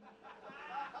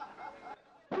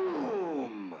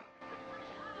 Boom!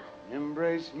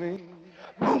 Embrace me,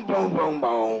 Boom, boom, boom,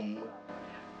 boom.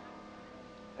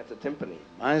 That's a timpani.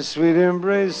 My sweet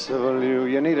embrace of you.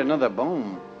 You need another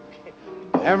boom.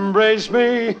 Embrace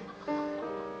me,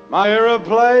 my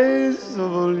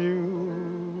irreplaceable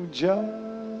you.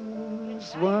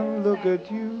 Just one look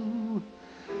at you,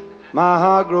 my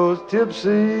heart grows tipsy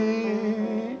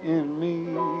in me.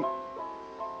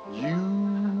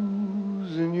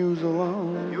 Use and use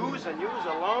alone. Use and use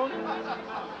alone?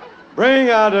 Bring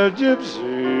out a gypsy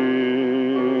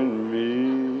in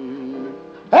me.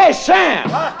 Hey, Sam!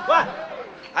 What?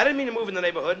 I didn't mean to move in the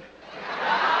neighborhood.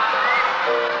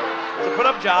 It's a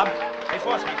put-up job. They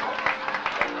forced me.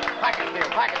 Package deal,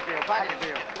 package deal, package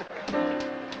deal.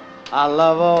 I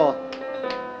love all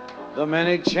the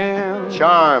many charms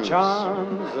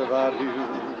about you.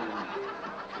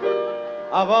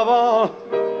 Above all,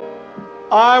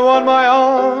 I want my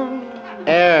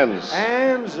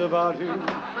arms about you.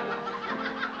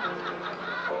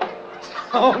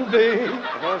 Don't be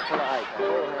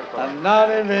a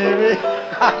naughty baby.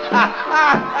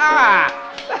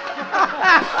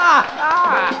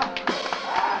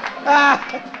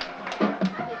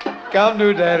 Come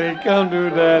to daddy,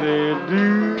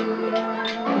 do.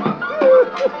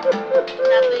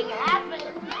 Nothing happened.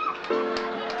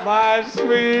 My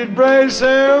sweet embrace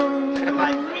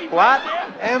him. What?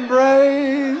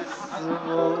 Embrace.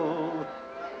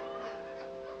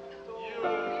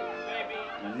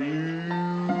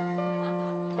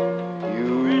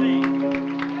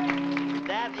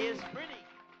 That is pretty.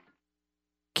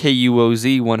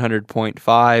 KUOZ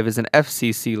 100.5 is an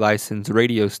FCC licensed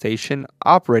radio station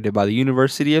operated by the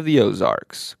University of the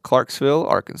Ozarks, Clarksville,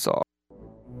 Arkansas.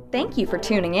 Thank you for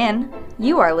tuning in.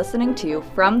 You are listening to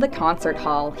From the Concert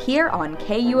Hall here on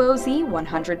KUOZ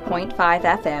 100.5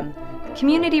 FM,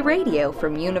 community radio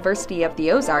from University of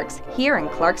the Ozarks here in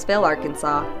Clarksville,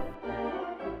 Arkansas.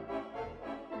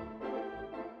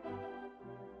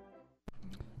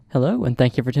 Hello, and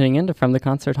thank you for tuning in to From the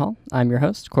Concert Hall. I'm your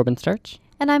host, Corbin Sturch.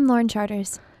 And I'm Lauren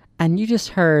Charters. And you just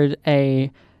heard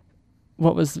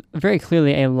what was very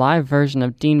clearly a live version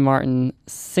of Dean Martin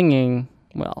singing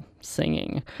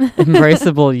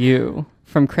Embraceable You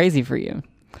from Crazy for You.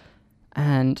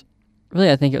 And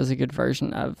really, I think it was a good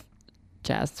version of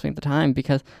Jazz Swing at the time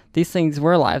because these things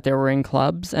were live. They were in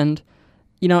clubs, and,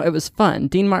 it was fun.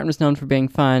 Dean Martin was known for being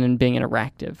fun and being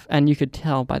interactive, and you could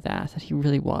tell by that he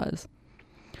really was.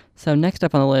 So next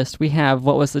up on the list, we have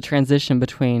what was the transition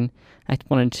between Act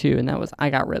 1 and 2, and that was I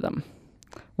Got Rhythm,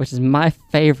 which is my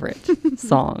favorite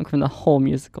song from the whole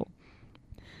musical.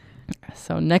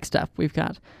 So next up, we've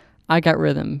got I Got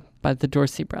Rhythm by the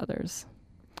Dorsey Brothers.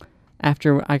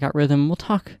 After I Got Rhythm, we'll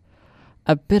talk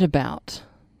a bit about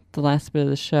the last bit of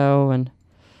the show and,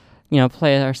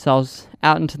 play ourselves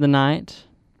out into the night.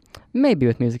 Maybe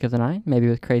with Music of the Night, maybe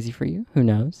with Crazy for You, who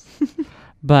knows.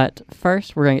 But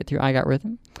first, we're going to get through I Got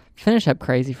Rhythm, finish up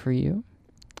Crazy for You,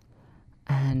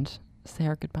 and say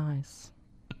our goodbyes.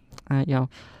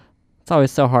 It's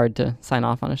always so hard to sign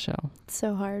off on a show. It's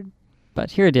so hard.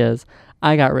 But here it is,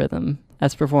 I Got Rhythm,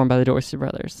 as performed by the Dorsey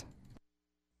Brothers.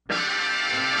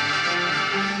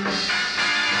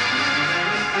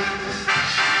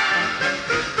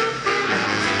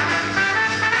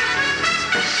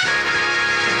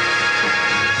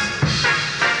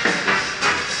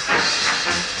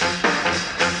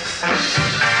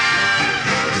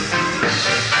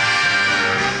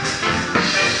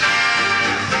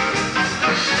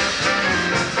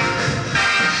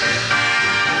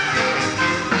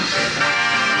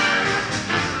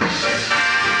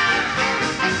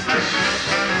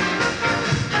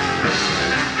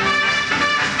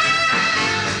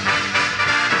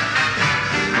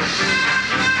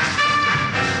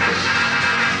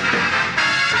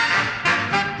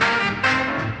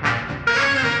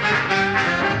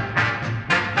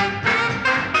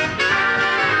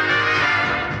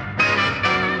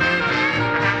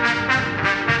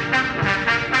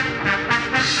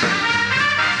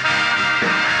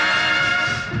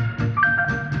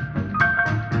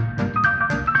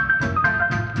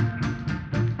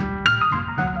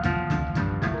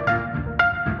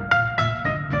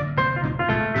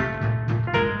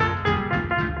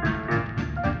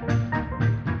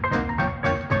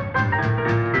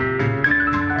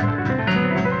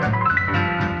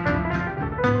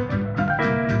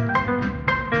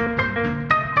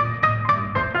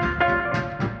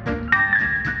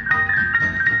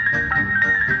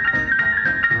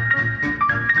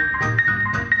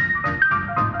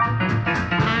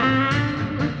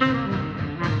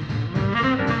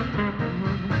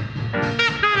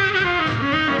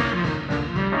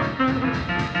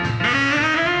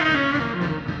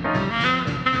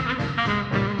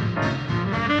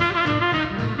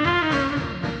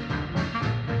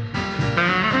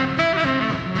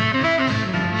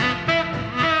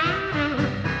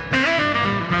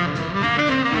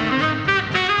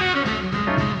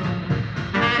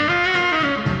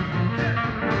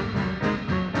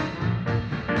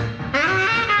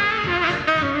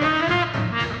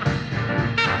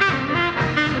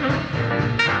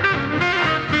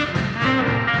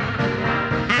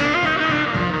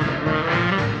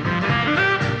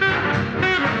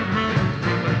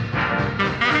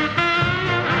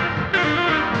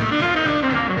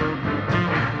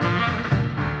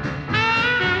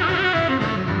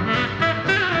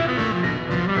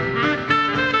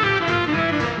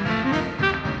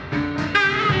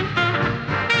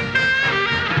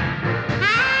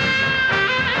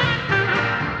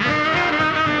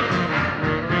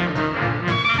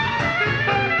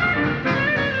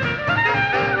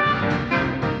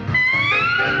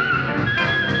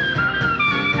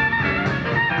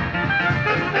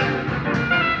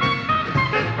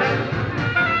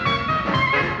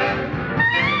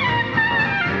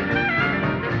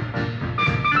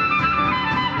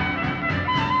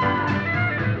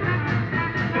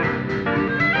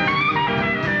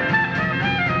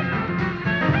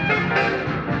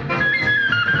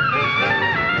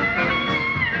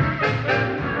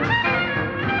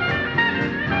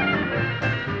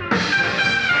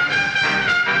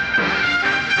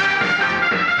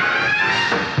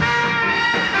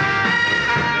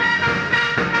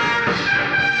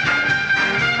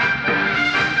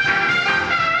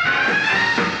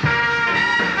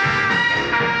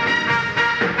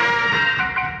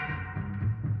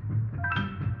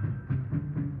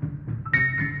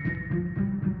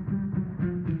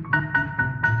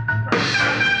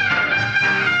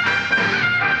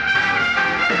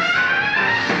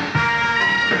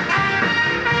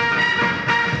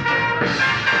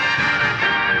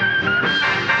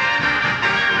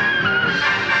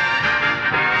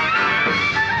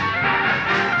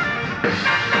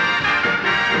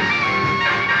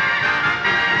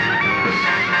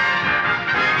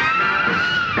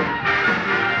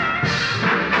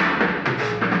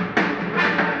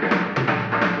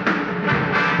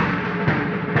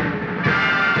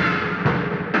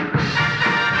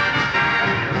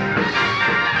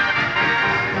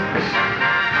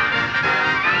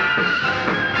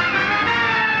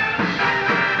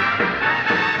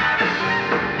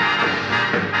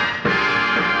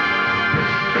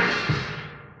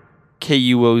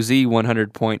 KUOZ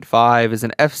 100.5 is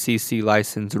an FCC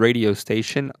licensed radio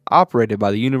station operated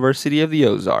by the University of the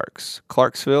Ozarks,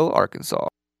 Clarksville, Arkansas.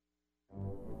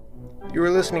 You are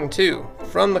listening to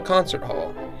From the Concert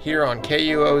Hall here on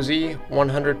KUOZ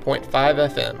 100.5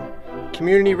 FM,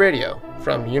 community radio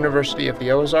from University of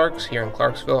the Ozarks here in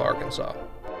Clarksville, Arkansas.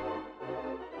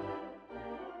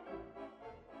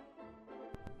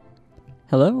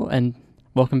 Hello, and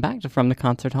welcome back to From the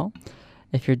Concert Hall.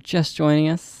 If you're just joining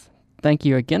us, thank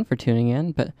you again for tuning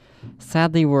in, but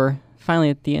sadly we're finally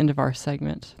at the end of our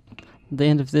segment, the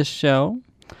end of this show.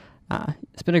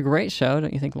 It's been a great show,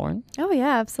 don't you think, Lauren? Oh,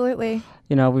 yeah, absolutely.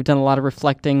 You know, we've done a lot of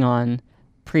reflecting on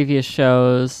previous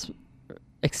shows,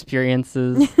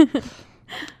 experiences,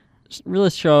 really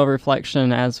show a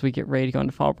reflection as we get ready to go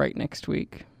into fall break next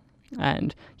week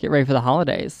and get ready for the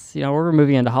holidays. You know, we're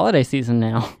moving into holiday season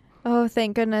now. Oh,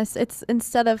 thank goodness. It's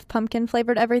instead of pumpkin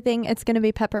flavored everything, it's going to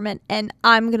be peppermint, and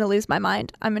I'm going to lose my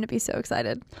mind. I'm going to be so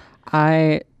excited.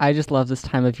 I just love this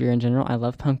time of year in general. I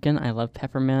love pumpkin. I love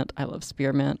peppermint. I love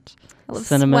spearmint. I love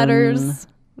cinnamon. Sweaters,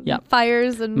 Yep.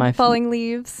 fires, and falling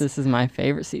leaves. This is my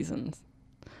favorite seasons.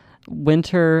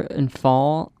 Winter and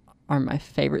fall are my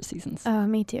favorite seasons. Oh,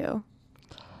 me too.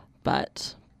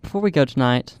 But before we go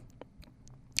tonight,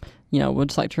 you know, we'd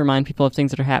just like to remind people of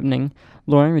things that are happening.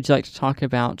 Lauren, would you like to talk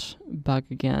about Bug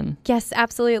again? Yes,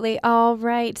 absolutely. All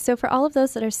right. So for all of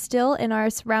those that are still in our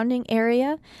surrounding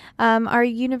area, our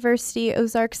University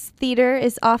Ozarks Theater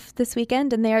is off this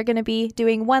weekend, and they are going to be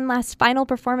doing one last final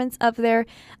performance of their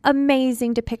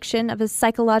amazing depiction of a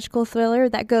psychological thriller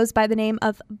that goes by the name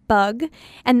of Bug.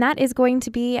 And that is going to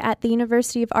be at the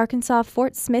University of Arkansas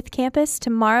Fort Smith campus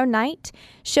tomorrow night.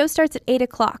 Show starts at 8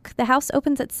 o'clock. The house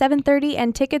opens at 7:30,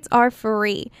 and tickets are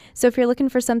free. So if you're looking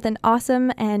for something awesome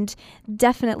and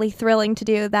definitely thrilling to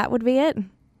do, that would be it.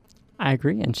 I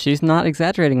agree, and she's not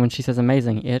exaggerating when she says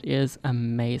amazing. It is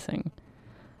amazing.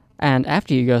 And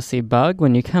after you go see Bug,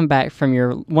 when you come back from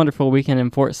your wonderful weekend in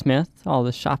Fort Smith, all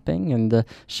the shopping and the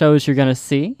shows you're going to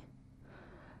see,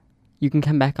 you can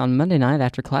come back on Monday night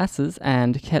after classes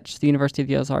and catch the University of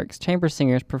the Ozarks Chamber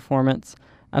Singers performance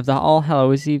of the All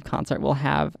Hallows Eve concert we'll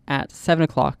have at 7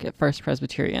 o'clock at First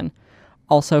Presbyterian.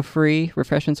 Also free,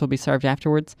 refreshments will be served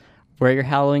afterwards. Wear your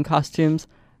Halloween costumes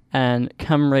and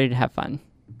come ready to have fun.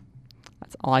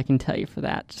 That's all I can tell you for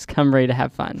that. Just come ready to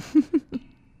have fun.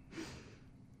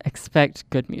 Expect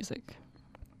good music.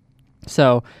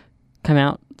 So come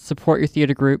out, support your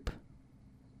theater group.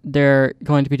 They're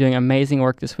going to be doing amazing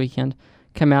work this weekend.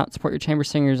 Come out, support your chamber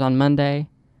singers on Monday.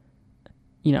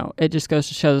 You know, it just goes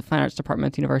to show the Fine Arts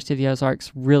Department at the University of the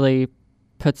Ozarks really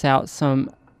puts out some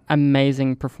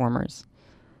amazing performers.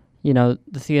 You know,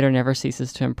 the theater never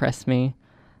ceases to impress me,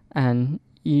 and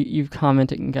you've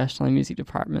commented and gushed on the music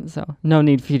department, so no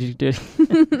need for you to do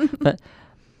it. But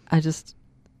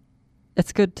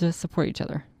it's good to support each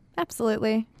other.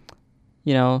 Absolutely.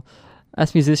 You know,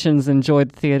 us musicians enjoy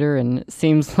the theater, and it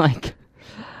seems like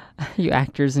you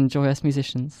actors enjoy us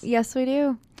musicians. Yes, we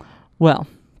do. Well,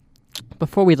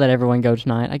 before we let everyone go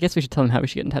tonight, I guess we should tell them how we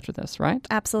should get in touch with us, right?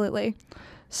 Absolutely.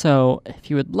 So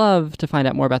if you would love to find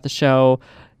out more about the show,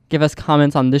 give us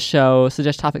comments on this show,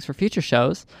 suggest topics for future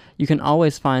shows, you can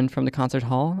always find From the Concert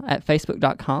Hall at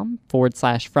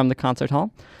facebook.com/From the Concert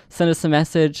Hall. Send us a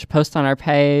message, post on our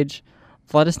page,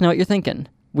 let us know what you're thinking.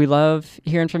 We love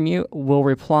hearing from you. We'll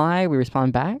reply, we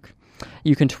respond back.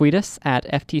 You can tweet us at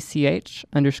FTCH_KUOZ.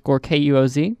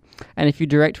 And if you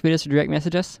direct tweet us or direct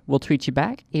message us, we'll tweet you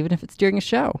back, even if it's during a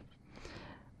show.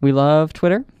 We love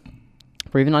Twitter.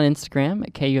 We're even on Instagram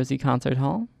at KUOZ Concert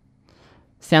Hall.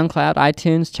 SoundCloud,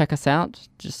 iTunes, check us out,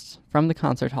 just From the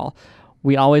Concert Hall.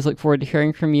 We always look forward to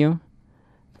hearing from you.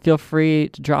 Feel free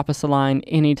to drop us a line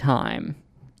anytime.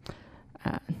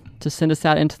 To send us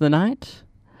out into the night,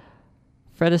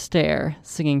 Fred Astaire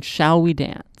singing Shall We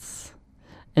Dance.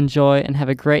 Enjoy and have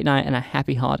a great night and a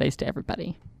happy holidays to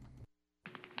everybody.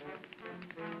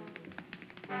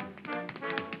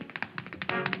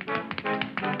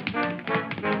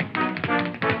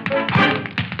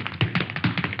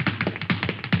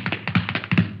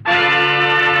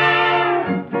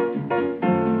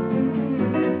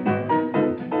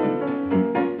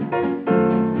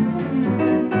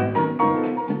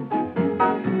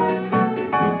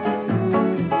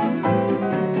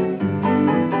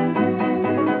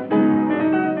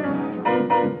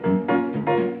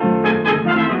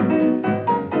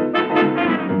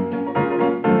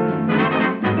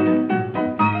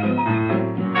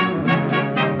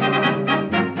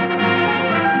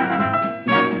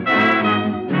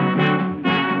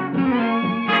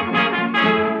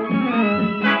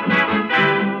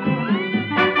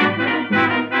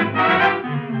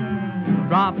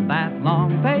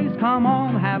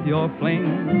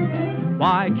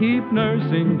 keep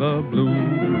nursing the blues.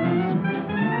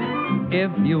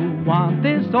 If you want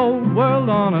this old world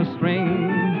on a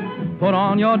string, put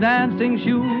on your dancing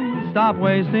shoes, stop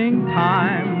wasting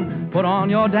time. Put on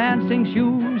your dancing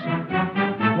shoes,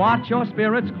 watch your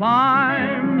spirits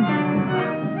climb.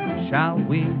 Shall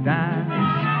we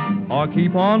dance or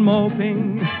keep on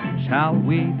moping? Shall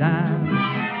we dance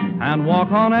and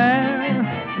walk on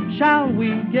air? Shall we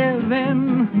give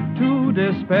in to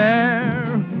despair?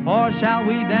 Or shall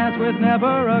we dance with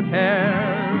never a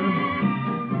care?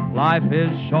 Life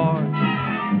is short,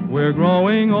 we're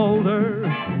growing older.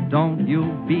 Don't you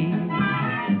be,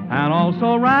 and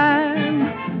also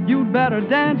rhyme. You'd better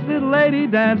dance, little lady,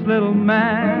 dance, little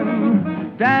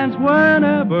man. Dance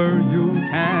whenever you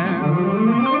can.